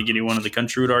 Honestly, I don't think anyone in the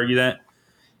country would argue that.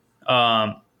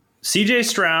 CJ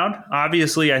Stroud,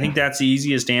 obviously, I think that's the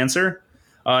easiest answer.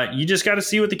 You just got to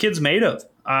see what the kid's made of.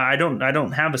 I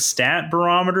don't have a stat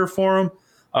barometer for him.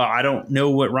 I don't know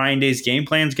what Ryan Day's game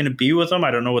plan is going to be with him.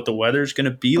 I don't know what the weather's going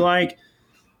to be like.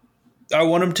 I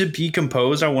want him to be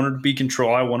composed. I want him to be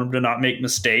controlled. I want him to not make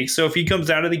mistakes. So if he comes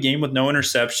out of the game with no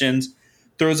interceptions,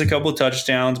 throws a couple of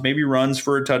touchdowns, maybe runs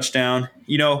for a touchdown,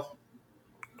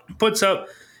 puts up.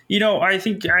 I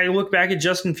think I look back at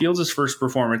Justin Fields' first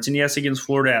performance, and yes, against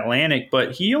Florida Atlantic,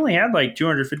 but he only had like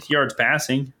 250 yards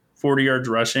passing, 40 yards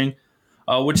rushing,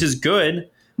 which is good,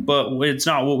 but it's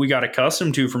not what we got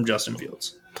accustomed to from Justin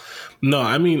Fields. No,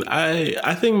 I mean,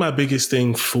 I think my biggest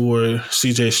thing for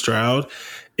CJ Stroud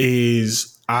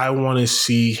is I want to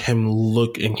see him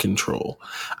look in control.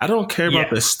 I don't care about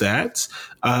the stats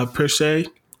per se.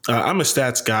 I'm a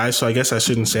stats guy, so I guess I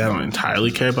shouldn't say I don't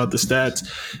entirely care about the stats.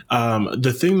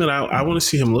 The thing that I want to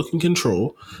see him look in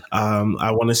control.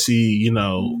 I want to see,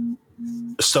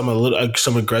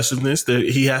 some aggressiveness. That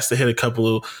he has to hit a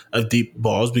couple of deep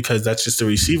balls because that's just the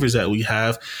receivers that we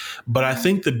have. But I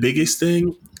think the biggest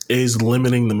thing is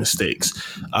limiting the mistakes.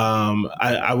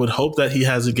 I would hope that he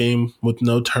has a game with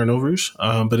no turnovers,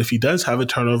 but if he does have a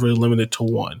turnover, limit it to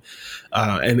 1,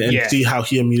 and see how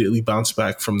he immediately bounced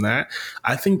back from that.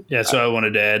 I think that's what I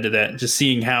wanted to add to that. Just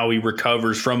seeing how he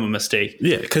recovers from a mistake.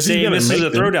 Yeah, because he misses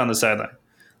a throw down the sideline.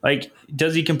 Like,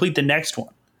 does he complete the next one?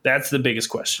 That's the biggest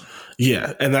question.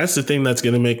 Yeah, and that's the thing that's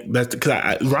going to make that,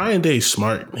 because Ryan Day is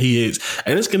smart. He is.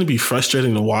 And it's going to be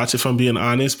frustrating to watch, if I'm being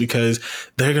honest, because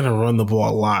they're going to run the ball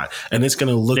a lot. And it's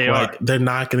going to look like they're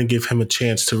not going to give him a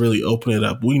chance to really open it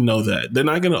up. We know that. They're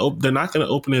not going to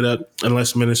open it up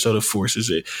unless Minnesota forces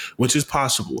it, which is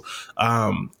possible.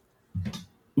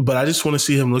 But I just want to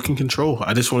see him look in control.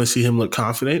 I just want to see him look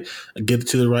confident, get it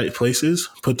to the right places,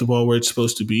 put the ball where it's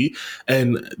supposed to be.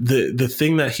 And the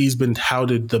thing that he's been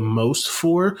touted the most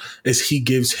for is he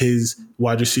gives his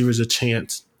wide receivers a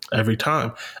chance every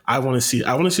time. I want to see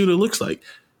what it looks like.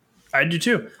 I do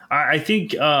too. I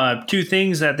think two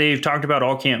things that they've talked about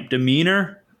all camp: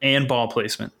 demeanor and ball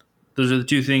placement. Those are the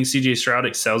two things CJ Stroud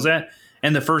excels at.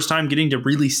 And the first time getting to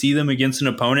really see them against an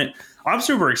opponent, I'm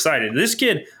super excited. This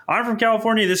kid, I'm from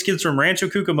California. This kid's from Rancho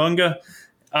Cucamonga.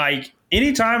 Like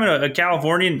anytime a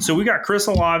Californian, so we got Chris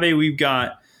Olave, we've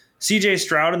got CJ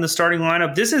Stroud in the starting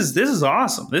lineup. This is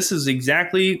awesome. This is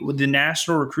exactly the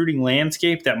national recruiting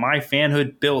landscape that my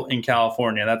fanhood built in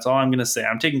California. That's all I'm going to say.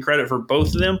 I'm taking credit for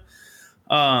both of them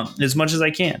as much as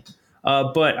I can.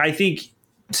 But I think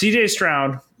CJ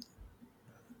Stroud,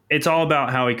 it's all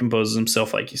about how he composes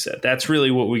himself, like you said. That's really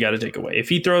what we got to take away. If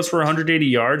he throws for 180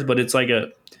 yards, but it's like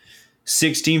a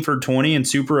 16 for 20 and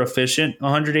super efficient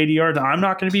 180 yards, I'm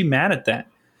not going to be mad at that.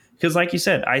 Because like you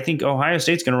said, I think Ohio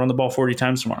State's going to run the ball 40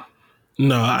 times tomorrow.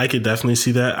 No, I could definitely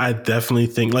see that. I definitely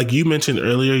think, like you mentioned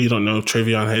earlier, you don't know if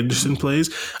TreVeyon Henderson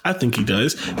plays. I think he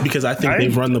does because I think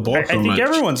they've run the ball so much. I think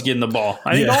everyone's getting the ball.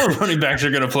 I think all the running backs are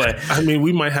going to play. I mean,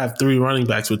 we might have 3 running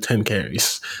backs with 10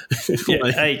 carries.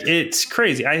 It's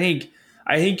crazy. I think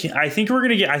we're going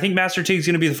to get. I think Master Teague's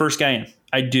going to be the first guy in.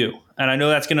 I do, and I know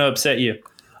that's going to upset you,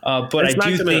 but I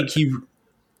do think he.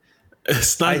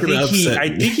 It's not going to upset. I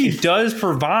think he does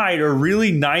provide a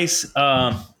really nice.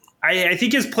 I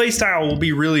think his play style will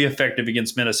be really effective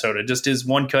against Minnesota. Just his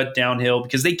one cut downhill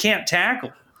because they can't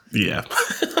tackle. Yeah,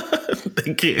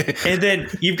 they can't. And then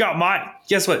you've got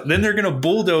guess what? Then they're going to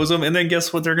bulldoze them. And then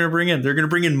guess what they're going to bring in? They're going to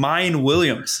bring in Mayan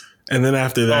Williams. And then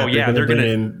after that, they're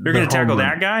going to tackle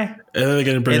that guy. And then they're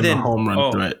going to bring in the home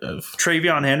run threat of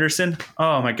TreVeyon Henderson.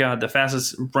 Oh my God, the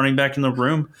fastest running back in the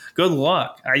room. Good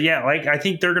luck. I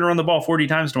think they're going to run the ball 40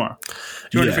 times tomorrow.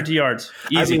 250 yards,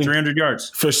 easy. 300 yards.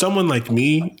 For someone like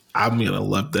me, I'm going to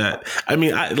love that. I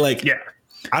mean,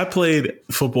 I played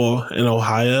football in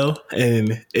Ohio,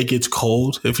 and it gets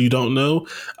cold if you don't know.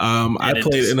 I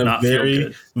played in a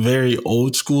very, very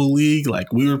old school league.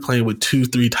 Like we were playing with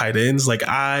 2-3 tight ends. Like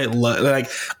I'm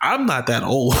not that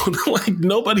old. Like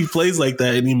nobody plays like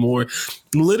that anymore.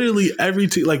 Literally every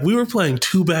team, like we were playing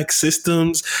 2-back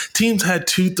systems. Teams had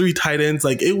 2-3 tight ends.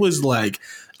 Like it was like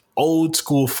old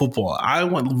school football. I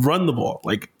want to run the ball.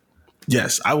 Like,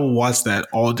 yes, I will watch that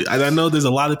all day. I know there's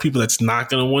a lot of people that's not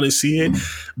going to want to see it,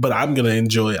 but I'm going to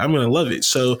enjoy it. I'm going to love it.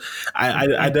 So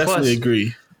I definitely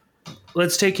agree.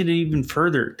 Let's take it even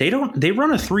further. They run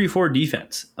a 3-4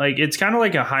 defense. Like it's kind of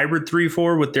like a hybrid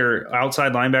 3-4 with their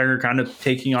outside linebacker kind of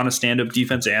taking on a stand-up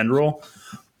defense end role,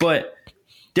 but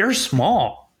they're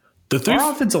small.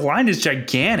 Our offensive line is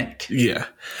gigantic. Yeah.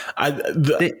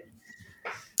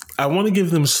 I want to give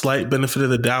them slight benefit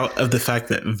of the doubt of the fact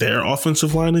that their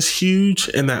offensive line is huge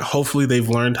and that hopefully they've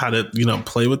learned how to,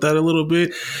 play with that a little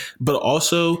bit. But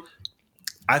also,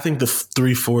 I think the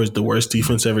 3-4 is the worst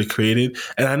defense ever created.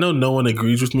 And I know no one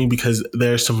agrees with me because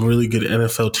there are some really good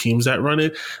NFL teams that run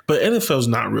it, but NFL is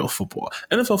not real football.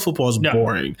 NFL football is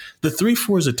boring. The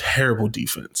 3-4 is a terrible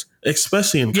defense,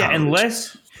 especially in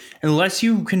college. Unless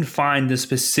you can find the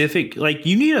specific, like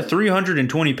you need a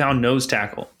 320-pound nose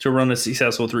tackle to run a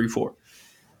successful 3-4.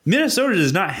 Minnesota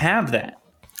does not have that.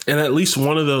 And at least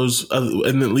one of those,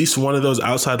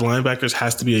 outside linebackers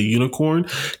has to be a unicorn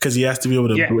because he has to be able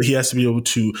to. He has to be able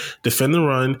to defend the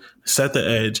run, set the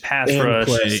edge, pass and rush,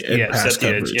 play, and pass set the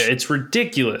coverage. edge. Yeah, it's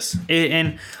ridiculous.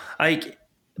 And like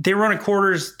they run a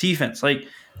quarters defense. Like,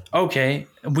 okay,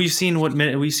 we've seen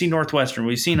Northwestern.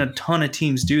 We've seen a ton of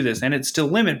teams do this, and it still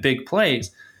limit big plays.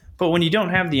 But when you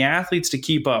don't have the athletes to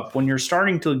keep up, when you're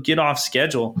starting to get off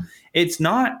schedule, it's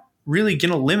not really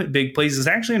going to limit big plays. It's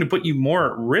actually going to put you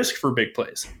more at risk for big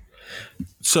plays.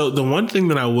 So the one thing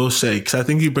that I will say, because I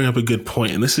think you bring up a good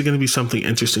point, and this is going to be something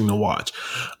interesting to watch.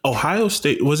 Ohio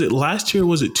State, was it last year or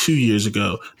was it 2 years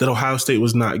ago that Ohio State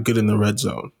was not good in the red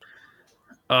zone?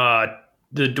 The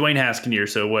Dwayne Haskins year.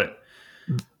 So what?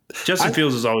 Justin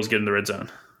Fields is always good in the red zone.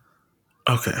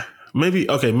 Okay. Maybe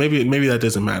that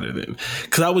doesn't matter then.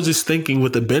 Because I was just thinking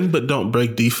with the bend but don't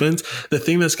break defense, the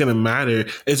thing that's going to matter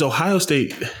is Ohio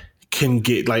State can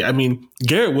get,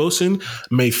 Garrett Wilson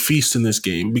may feast in this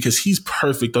game because he's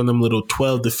perfect on them little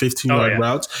 12 to 15 yard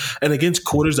routes. And against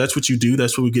quarters, that's what you do.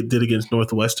 That's what we did against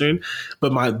Northwestern.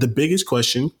 But the biggest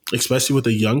question, especially with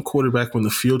a young quarterback when the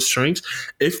field shrinks,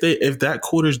 if that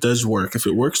quarters does work, if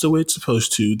it works the way it's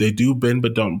supposed to, they do bend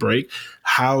but don't break.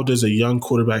 How does a young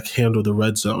quarterback handle the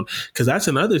red zone? Because that's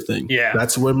another thing. Yeah.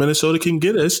 That's where Minnesota can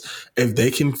get us if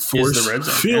they can force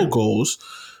field goals.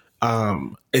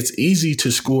 It's easy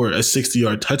to score a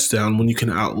 60-yard touchdown when you can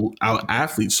out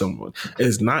athlete someone. It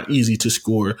is not easy to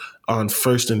score on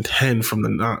 1st and 10 from the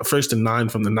 1st and 9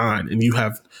 from the 9, and you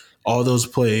have all those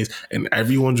plays and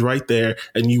everyone's right there,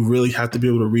 and you really have to be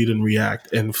able to read and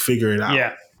react and figure it out.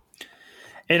 Yeah.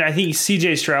 And I think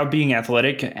CJ Stroud being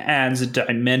athletic adds a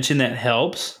dimension that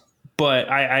helps.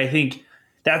 But I think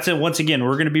that's it. Once again,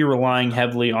 we're going to be relying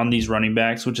heavily on these running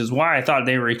backs, which is why I thought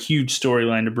they were a huge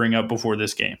storyline to bring up before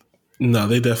this game. No,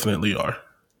 they definitely are.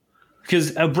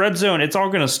 Because a red zone, it's all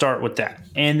going to start with that.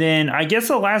 And then I guess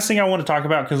the last thing I want to talk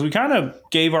about, because we kind of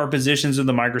gave our positions in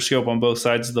the microscope on both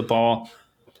sides of the ball.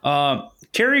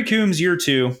 Kerry Coombs, year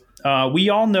 2. We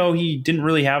all know he didn't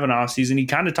really have an offseason. He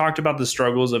kind of talked about the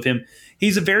struggles of him.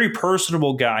 He's a very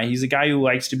personable guy. He's a guy who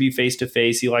likes to be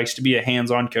face-to-face. He likes to be a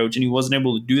hands-on coach, and he wasn't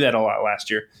able to do that a lot last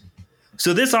year.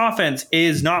 So this offense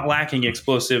is not lacking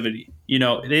explosivity. You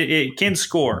know, it can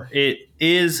score.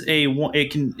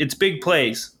 It's big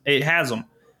plays. It has them.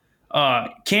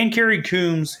 Can Kerry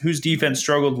Coombs, whose defense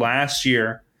struggled last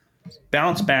year,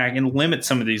 bounce back and limit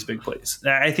some of these big plays?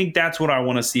 I think that's what I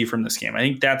want to see from this game. I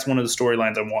think that's one of the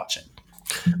storylines I'm watching.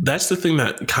 That's the thing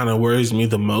that kind of worries me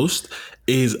the most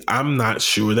is I'm not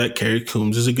sure that Kerry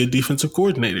Coombs is a good defensive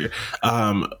coordinator.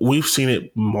 We've seen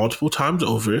it multiple times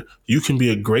over. You can be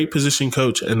a great position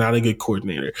coach and not a good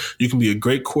coordinator. You can be a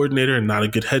great coordinator and not a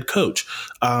good head coach.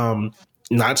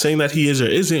 Not saying that he is or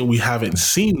isn't. We haven't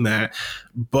seen that,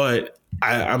 but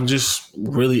I'm just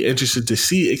really interested to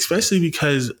see, especially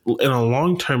because in a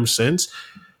long-term sense,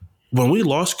 when we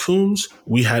lost Coombs,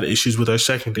 we had issues with our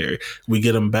secondary. We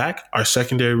get him back. Our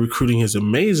secondary recruiting is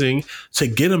amazing. To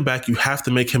get him back, you have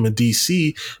to make him a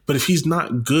DC. But if he's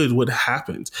not good, what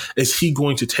happens? Is he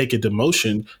going to take a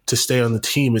demotion to stay on the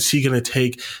team? Is he going to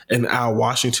take an Al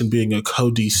Washington being a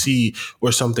co-DC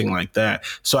or something like that?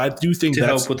 So I do think to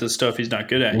help with the stuff he's not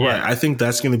good at. Right. Yeah. I think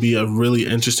that's going to be a really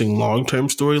interesting long-term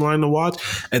storyline to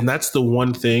watch. And that's the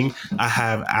one thing I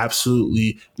have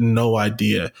absolutely no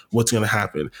idea what's going to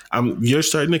happen. You're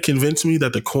starting to convince me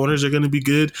that the corners are going to be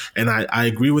good. And I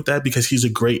agree with that because he's a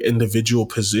great individual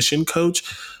position coach.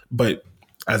 But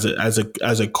as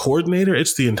a coordinator,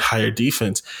 it's the entire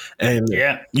defense. And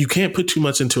you can't put too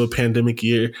much into a pandemic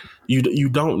year. You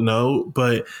don't know,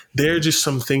 but there are just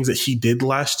some things that he did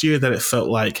last year that it felt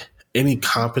like any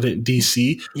competent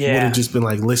DC would have just been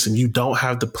like, listen, you don't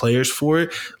have the players for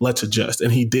it. Let's adjust.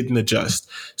 And he didn't adjust.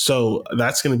 So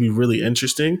that's going to be really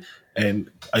interesting.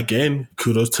 And again,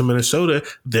 kudos to Minnesota.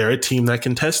 They're a team that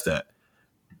can test that.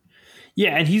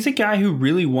 Yeah, and he's a guy who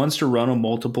really wants to run a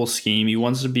multiple scheme. He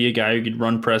wants to be a guy who could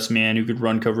run press man, who could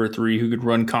run cover 3, who could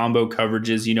run combo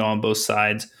coverages, on both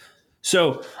sides.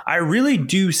 So I really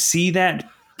do see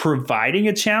that providing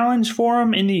a challenge for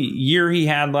him in the year he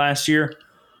had last year.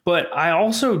 But I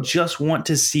also just want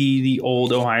to see the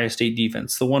old Ohio State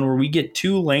defense, the one where we get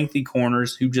 2 lengthy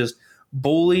corners who just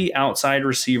bully outside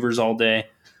receivers all day.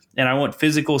 And I want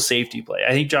physical safety play.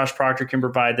 I think Josh Proctor can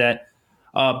provide that.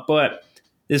 But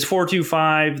this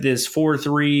 4-2-5, this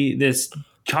 4-3, this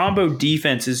combo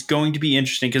defense is going to be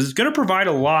interesting because it's going to provide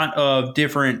a lot of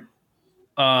different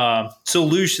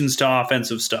solutions to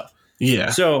offensive stuff. Yeah.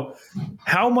 So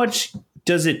how much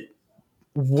does it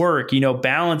work,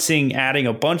 balancing adding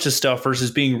a bunch of stuff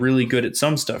versus being really good at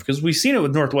some stuff? Because we've seen it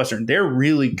with Northwestern. They're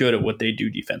really good at what they do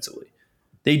defensively.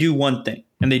 They do one thing,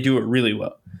 and they do it really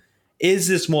well. Is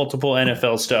this multiple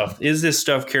NFL stuff? Is this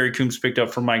stuff Kerry Coombs picked up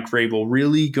from Mike Vrabel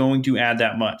really going to add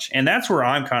that much? And that's where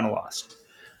I'm kind of lost.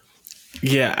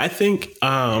 Yeah, I think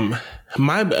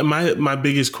my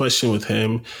biggest question with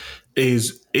him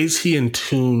is he in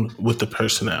tune with the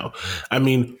personnel? I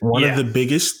mean, one of the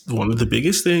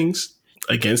biggest things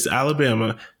against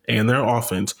Alabama and their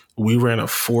offense, we ran a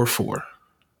 4-4.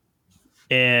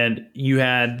 And you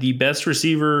had the best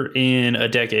receiver in a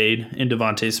decade in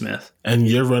Devontae Smith. And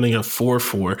you're running a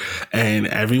 4-4. And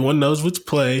everyone knows which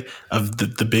play of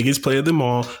the biggest play of them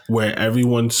all, where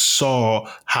everyone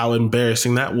saw how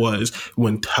embarrassing that was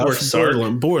when tough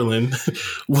Borland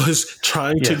was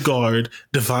trying to guard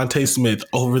Devontae Smith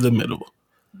over the middle.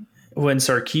 When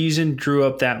Sarkisian drew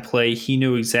up that play, he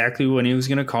knew exactly when he was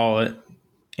going to call it.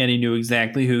 And he knew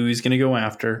exactly who he was going to go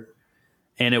after.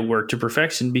 And it worked to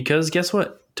perfection because guess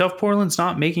what? Tough Portland's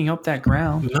not making up that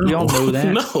ground. We all know that.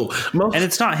 And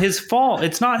it's not his fault.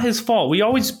 It's not his fault. We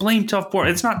always blame Tough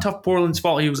Portland. It's not Tough Portland's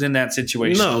fault he was in that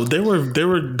situation. No, there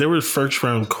were first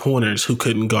round corners who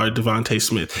couldn't guard Devontae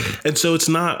Smith. And so it's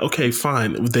not, okay,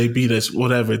 fine. They beat us,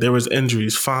 whatever. There was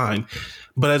injuries, fine.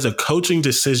 But as a coaching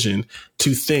decision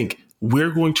to think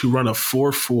we're going to run a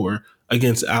 4-4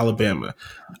 against Alabama,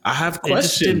 I have questions. It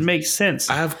just didn't make sense.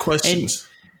 I have questions.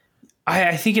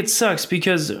 I think it sucks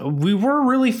because we were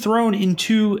really thrown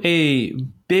into a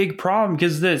big problem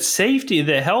because the safety,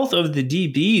 the health of the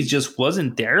DBs just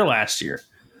wasn't there last year.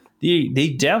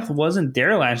 The depth wasn't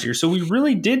there last year. So we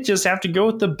really did just have to go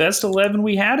with the best 11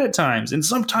 we had at times. And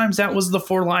sometimes that was the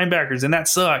 4 linebackers, and that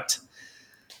sucked.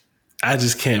 I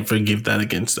just can't forgive that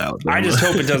against Alabama. I just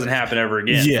hope it doesn't happen ever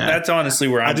again. Yeah. That's honestly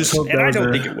where I just hope and that I don't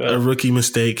was think it will. a rookie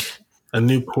mistake, a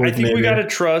new coordinator. I think we got to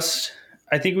trust.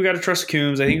 I think we got to trust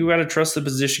Coombs. I think we got to trust the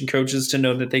position coaches to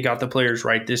know that they got the players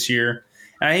right this year.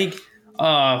 And I think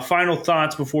final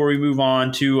thoughts before we move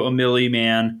on to a Millie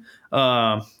man,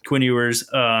 Quinn Ewers.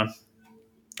 I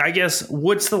guess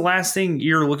what's the last thing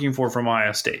you're looking for from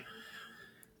Ohio State?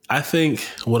 I think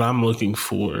what I'm looking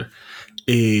for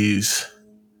is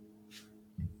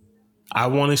I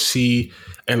want to see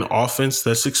an offense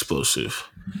that's explosive.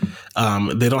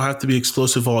 They don't have to be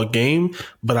explosive all game,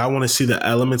 but I want to see the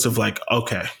elements of like,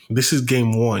 okay, this is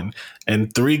game 1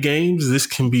 and 3 games. This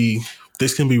can be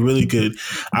really good.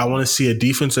 I want to see a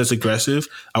defense that's aggressive.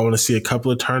 I want to see a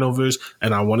couple of turnovers,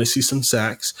 and I want to see some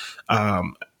sacks.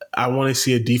 I want to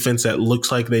see a defense that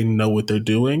looks like they know what they're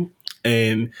doing.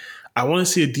 And I want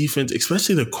to see a defense,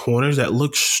 especially the corners, that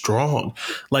look strong.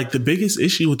 Like the biggest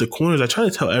issue with the corners, I try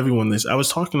to tell everyone this. I was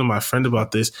talking to my friend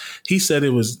about this. He said it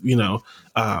was,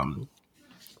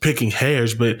 picking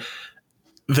hairs, but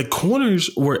the corners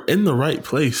were in the right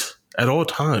place at all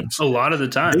times. A lot of the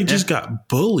time. They just got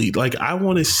bullied. Like, I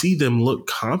want to see them look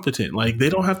competent. Like, they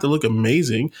don't have to look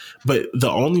amazing, but the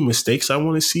only mistakes I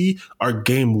want to see are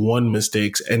game 1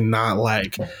 mistakes and not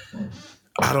like,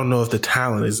 I don't know if the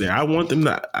talent is there. I want them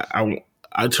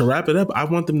to wrap it up, I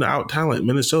want them to out-talent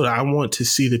Minnesota. I want to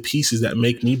see the pieces that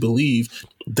make me believe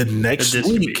the next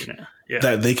week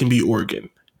that they can be Oregon.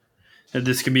 That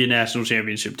this can be a national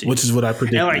championship team. Which is what I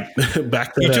predicted.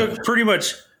 Back that you up. took pretty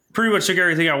much took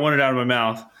everything I wanted out of my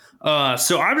mouth.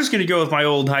 So I'm just going to go with my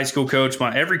old high school coach,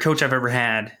 every coach I've ever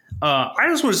had. I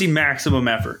just want to see maximum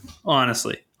effort,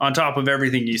 honestly, on top of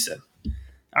everything you said.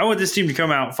 I want this team to come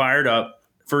out fired up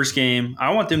first game.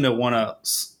 I want them to want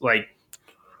to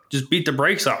just beat the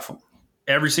brakes off them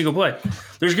every single play.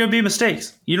 There's going to be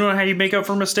mistakes. You know how you make up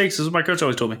for mistakes? This is what my coach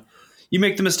always told me. You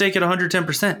make the mistake at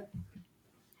 110%.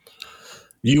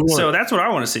 So that's what I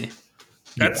want to see.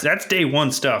 That's day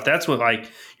 1 stuff. That's what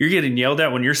you're getting yelled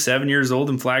at when you're 7 years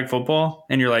old in flag football,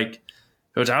 and you're like,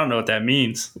 Coach, I don't know what that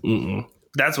means.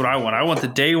 That's what I want. I want the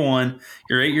day 1.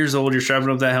 You're 8 years old. You're strapping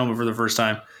up that helmet for the first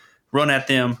time. Run at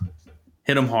them,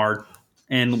 hit them hard,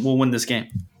 and we'll win this game.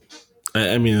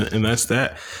 I mean, and that's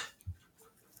that.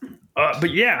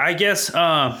 But yeah, I guess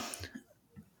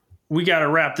we got to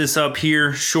wrap this up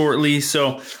here shortly.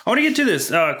 So I want to get to this.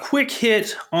 Quick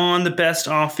hit on the best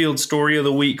off-field story of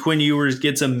the week. Quinn Ewers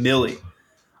gets a Millie.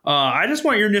 I just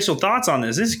want your initial thoughts on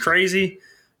this. This is crazy.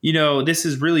 This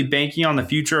is really banking on the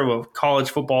future of a college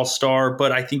football star,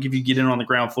 but I think if you get in on the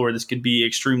ground floor, this could be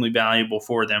extremely valuable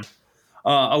for them.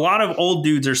 A lot of old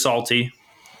dudes are salty,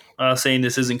 saying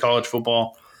this isn't college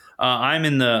football. I'm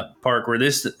in the park where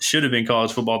this should have been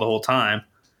college football the whole time.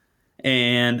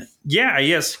 And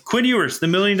yes, Quinn Ewers, the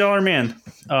 $1 million man,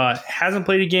 hasn't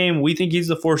played a game. We think he's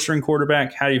the 4th-string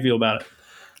quarterback. How do you feel about it?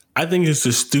 I think it's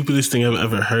the stupidest thing I've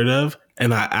ever heard of,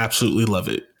 and I absolutely love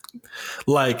it.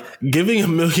 Like, giving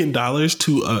 $1 million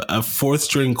to a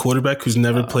 4th-string quarterback who's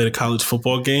never played a college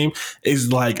football game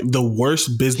is like the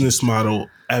worst business model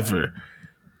ever.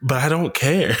 But I don't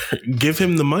care. Give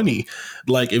him the money.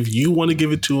 Like, if you want to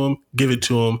give it to him, give it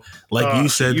to him. Like you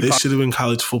said, this should have been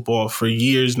college football for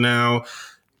years now.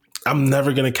 I'm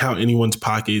never going to count anyone's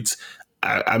pockets.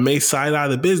 I may side eye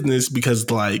the business because,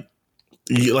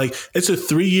 it's a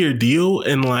 3-year deal,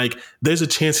 and, there's a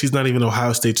chance he's not even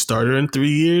Ohio State starter in 3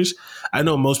 years. I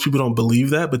know most people don't believe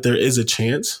that, but there is a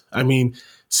chance. I mean,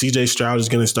 CJ Stroud is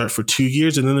going to start for 2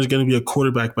 years, and then there's going to be a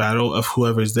quarterback battle of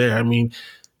whoever's there. I mean,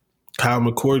 Kyle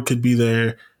McCord could be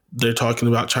there. They're talking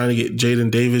about trying to get Jaden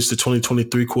Davis, the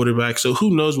 2023 quarterback. So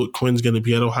who knows what Quinn's going to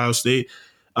be at Ohio State.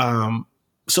 So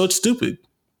it's stupid,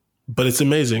 but it's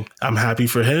amazing. I'm happy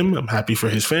for him. I'm happy for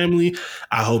his family.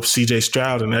 I hope CJ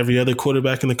Stroud and every other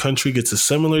quarterback in the country gets a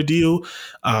similar deal.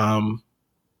 But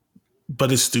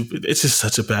it's stupid. It's just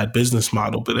such a bad business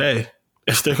model. But hey,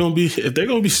 if they're gonna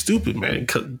be stupid, man,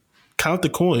 count the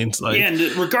coins. And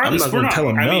regardless, I'm not going to tell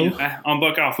them no. On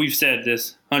Buck Off, we've said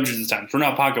this hundreds of times. We're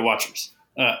not pocket watchers,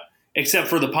 except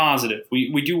for the positive.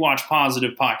 We do watch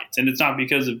positive pockets, and it's not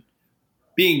because of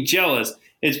being jealous.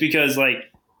 It's because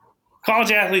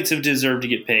college athletes have deserved to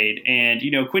get paid, and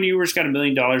Quinn Ewers got $1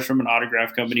 million from an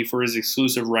autograph company for his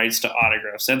exclusive rights to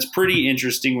autographs. That's pretty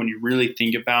interesting when you really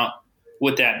think about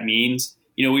what that means.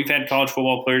 We've had college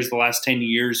football players the last 10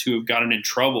 years who have gotten in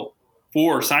trouble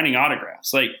for signing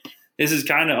autographs. Like, this is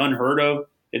kind of unheard of.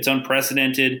 It's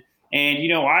unprecedented.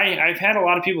 And, I've had a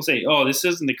lot of people say, oh, this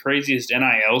isn't the craziest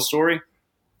NIL story.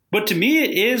 But to me,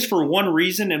 it is for one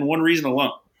reason and one reason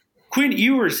alone. Quinn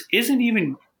Ewers isn't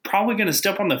even probably going to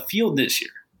step on the field this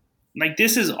year. Like,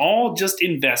 this is all just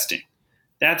investing.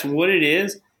 That's what it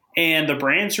is. And the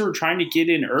brands who are trying to get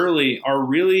in early are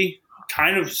really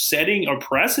kind of setting a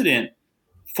precedent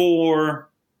for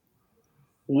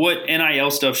what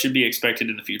NIL stuff should be expected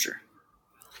in the future.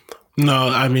 No,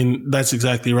 I mean, that's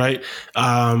exactly right.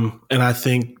 And I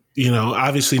think,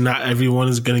 obviously not everyone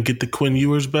is going to get the Quinn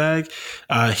Ewers bag.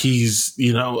 He's,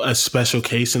 a special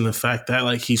case in the fact that,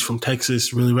 like, he's from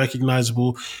Texas, really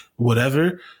recognizable,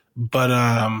 whatever. But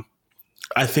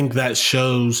I think that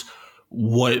shows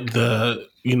what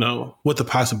the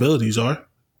possibilities are.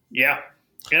 Yeah.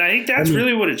 And I think that's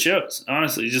really what it shows,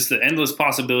 honestly, just the endless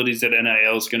possibilities that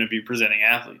NIL is going to be presenting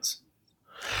athletes.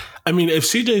 I mean, if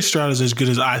CJ Stroud is as good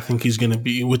as I think he's going to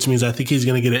be, which means I think he's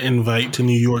going to get an invite to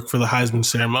New York for the Heisman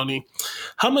ceremony,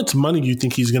 how much money do you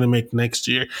think he's going to make next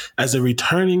year as a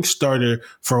returning starter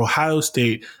for Ohio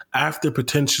State after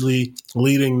potentially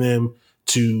leading them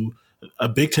to a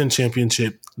Big Ten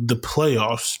championship, the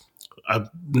playoffs, a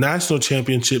national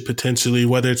championship potentially,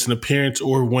 whether it's an appearance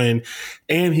or win,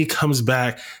 and he comes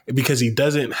back because he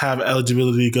doesn't have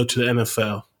eligibility to go to the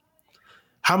NFL?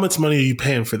 How much money are you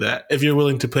paying for that if you're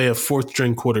willing to pay a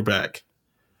fourth-string quarterback?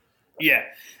 Yeah.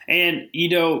 And,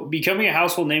 becoming a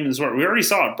household name in the sport, we already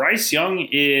saw it. Bryce Young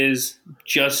is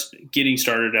just getting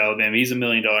started at Alabama. He's $1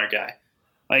 million guy.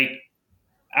 Like,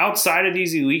 outside of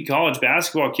these elite college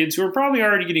basketball kids who are probably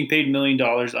already getting paid $1 million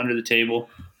under the table,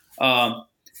 I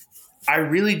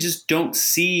really just don't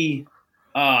see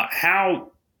how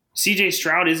CJ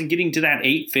Stroud isn't getting to that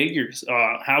 8 figures.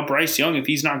 How Bryce Young, if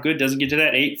he's not good, doesn't get to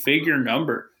that 8-figure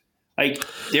number. Like,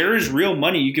 there is real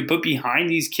money you could put behind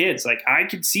these kids. Like, I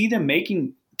could see them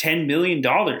making $10 million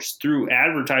through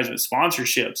advertisement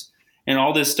sponsorships and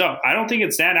all this stuff. I don't think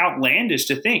it's that outlandish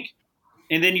to think.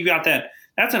 And then you got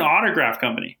that's an autograph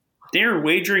company. They're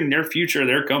wagering their future,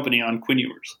 their company on Quinn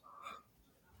Ewers.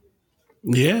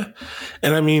 Yeah.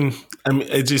 And I mean,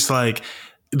 it's just like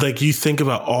you think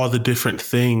about all the different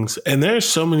things, and there's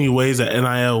so many ways that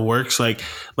NIL works. Like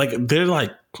they're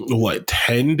like, what,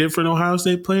 10 different Ohio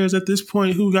State players at this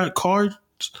point who got cards,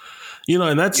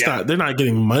 and that's not, they're not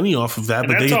getting money off of that,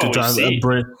 but they get to drive a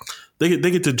brand. They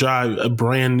get to drive a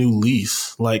brand new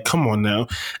lease. Like, come on now.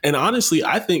 And honestly,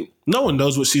 I think no one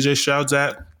knows what CJ Stroud's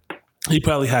at. He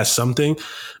probably has something,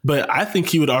 but I think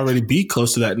he would already be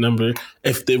close to that number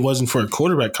if it wasn't for a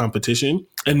quarterback competition.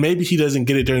 And maybe he doesn't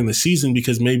get it during the season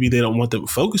because maybe they don't want them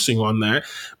focusing on that.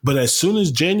 But as soon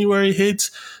as January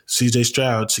hits, CJ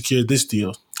Stroud secured this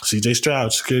deal. CJ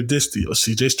Stroud secured this deal.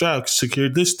 CJ Stroud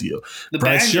secured this deal.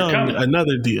 Bryce Young,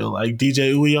 another deal. Like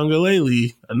DJ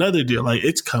Uiagalelei, another deal. Like,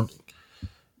 it's coming.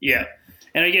 Yeah.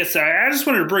 And I guess I just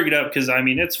wanted to bring it up because, I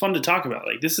mean, it's fun to talk about.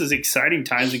 Like, this is exciting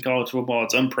times in college football.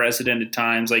 It's unprecedented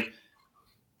times. Like,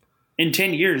 in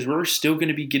 10 years, we're still going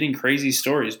to be getting crazy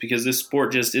stories because this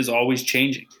sport just is always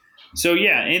changing. So,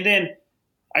 yeah. And then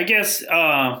I guess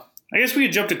we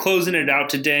could jump to closing it out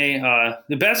today.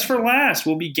 The best for last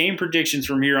will be game predictions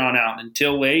from here on out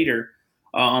until later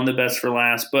on the best for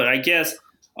last. But I guess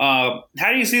how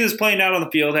do you see this playing out on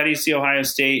the field? How do you see Ohio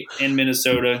State and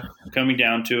Minnesota coming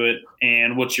down to it?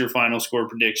 And what's your final score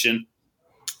prediction?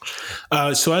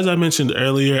 So as I mentioned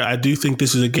earlier, I do think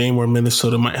this is a game where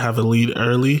Minnesota might have a lead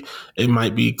early. It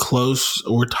might be close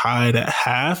or tied at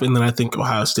half. And then I think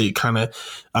Ohio State kind of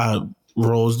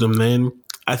rolls them in.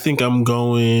 I think I'm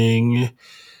going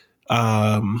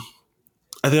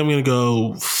to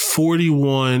go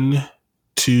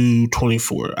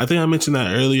 41-24. I think I mentioned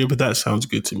that earlier, but that sounds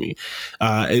good to me.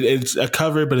 It's a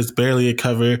cover, but it's barely a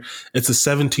cover. It's a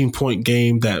 17-point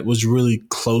game that was really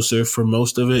closer for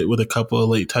most of it with a couple of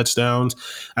late touchdowns.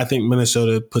 I think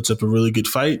Minnesota puts up a really good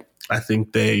fight. I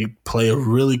think they play a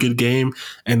really good game,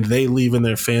 and they leave and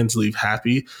their fans leave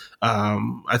happy.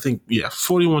 I think,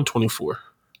 41-24.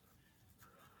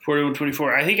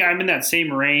 41-24. I think I'm in that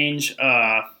same range.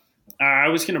 I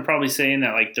was going to probably say in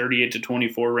that like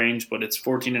 38-24 range, but it's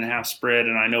 14.5 spread,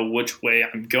 and I know which way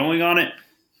I'm going on it.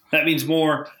 That means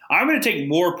more. I'm going to take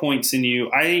more points than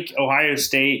you. I think Ohio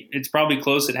State, it's probably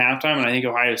close at halftime, and I think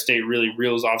Ohio State really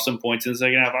reels off some points in the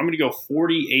second half. I'm going to go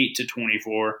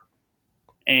 48-24.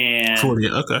 And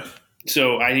 48, okay.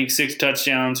 So I think 6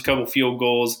 touchdowns, a couple field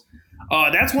goals.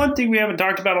 That's one thing we haven't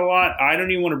talked about a lot. I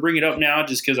don't even want to bring it up now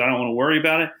just because I don't want to worry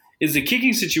about it, is the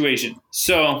kicking situation.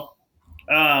 So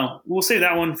we'll say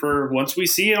that one for once we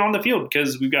see it on the field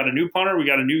because we've got a new punter. We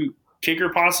got a new kicker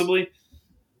possibly.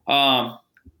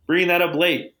 bringing that up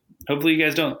late. Hopefully you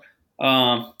guys don't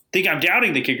think I'm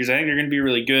doubting the kickers. I think they're going to be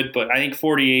really good, but I think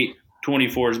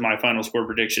 48-24 is my final score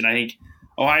prediction. I think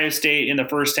Ohio State in the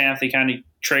first half, they kind of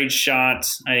trade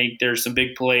shots. I think there's some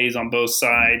big plays on both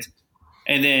sides.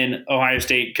 And then Ohio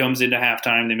State comes into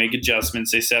halftime. They make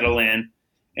adjustments. They settle in.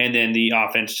 And then the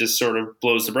offense just sort of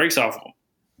blows the brakes off of them.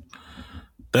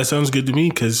 That sounds good to me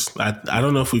because I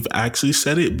don't know if we've actually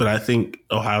said it, but I think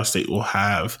Ohio State will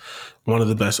have one of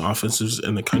the best offenses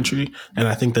in the country. And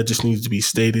I think that just needs to be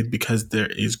stated because there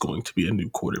is going to be a new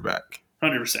quarterback.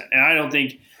 100%. And I don't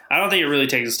think it really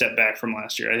takes a step back from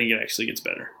last year. I think it actually gets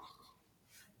better.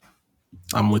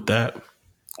 I'm with that.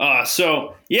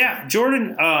 So, yeah,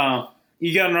 Jordan,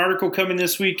 you got an article coming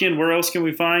this weekend. Where else can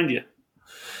we find you?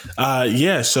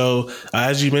 So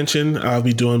as you mentioned, I'll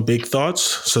be doing Big Thoughts.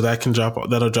 So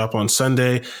that'll drop on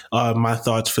Sunday. My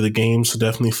thoughts for the game. So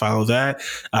definitely follow that.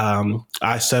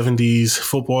 I-70's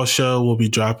football show will be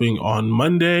dropping on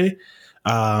Monday.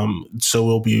 So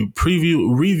we'll be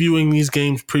reviewing these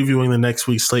games, previewing the next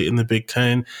week's slate in the Big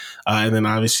Ten. And then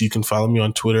obviously you can follow me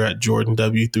on Twitter at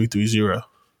JordanW330.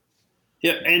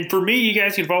 Yeah, and for me, you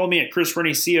guys can follow me at Chris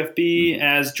Rennie CFB.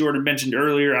 As Jordan mentioned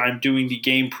earlier, I'm doing the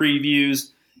game previews,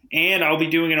 and I'll be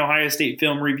doing an Ohio State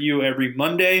film review every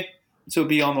Monday, so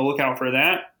be on the lookout for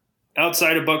that.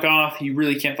 Outside of Buck Off, you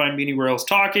really can't find me anywhere else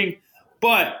talking,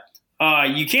 but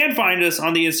you can find us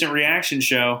on the Instant Reaction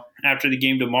Show after the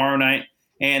game tomorrow night,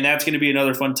 and that's going to be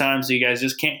another fun time, so you guys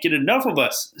just can't get enough of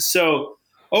us. So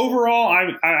overall,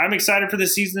 I'm excited for the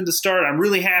season to start. I'm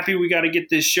really happy we got to get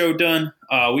this show done.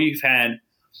 We've had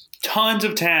tons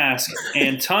of tasks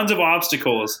and tons of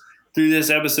obstacles through this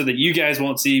episode that you guys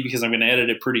won't see because I'm going to edit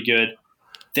it pretty good,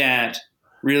 that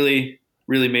really,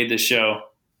 really made this show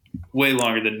way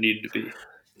longer than it needed to be.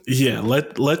 Yeah,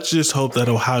 let's just hope that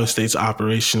Ohio State's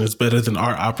operation is better than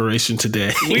our operation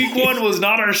today. Week 1 was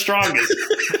not our strongest,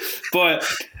 but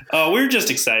we were just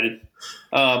excited.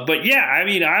 But yeah, I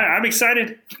mean, I'm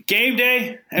excited. Game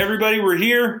day, everybody, we're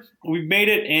here. We've made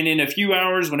it. And in a few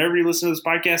hours, whenever you listen to this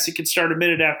podcast, it could start a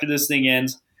minute after this thing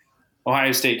ends.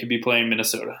 Ohio State could be playing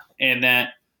Minnesota. And that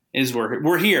is where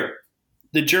we're here.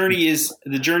 The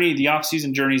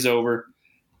off-season journey's over.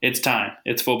 It's time.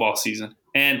 It's football season.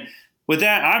 And with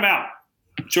that, I'm out.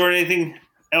 Jordan, anything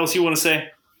else you want to say?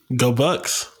 Go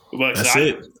Bucks. Go Bucks. That's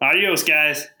it. Adios,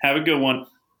 guys. Have a good one.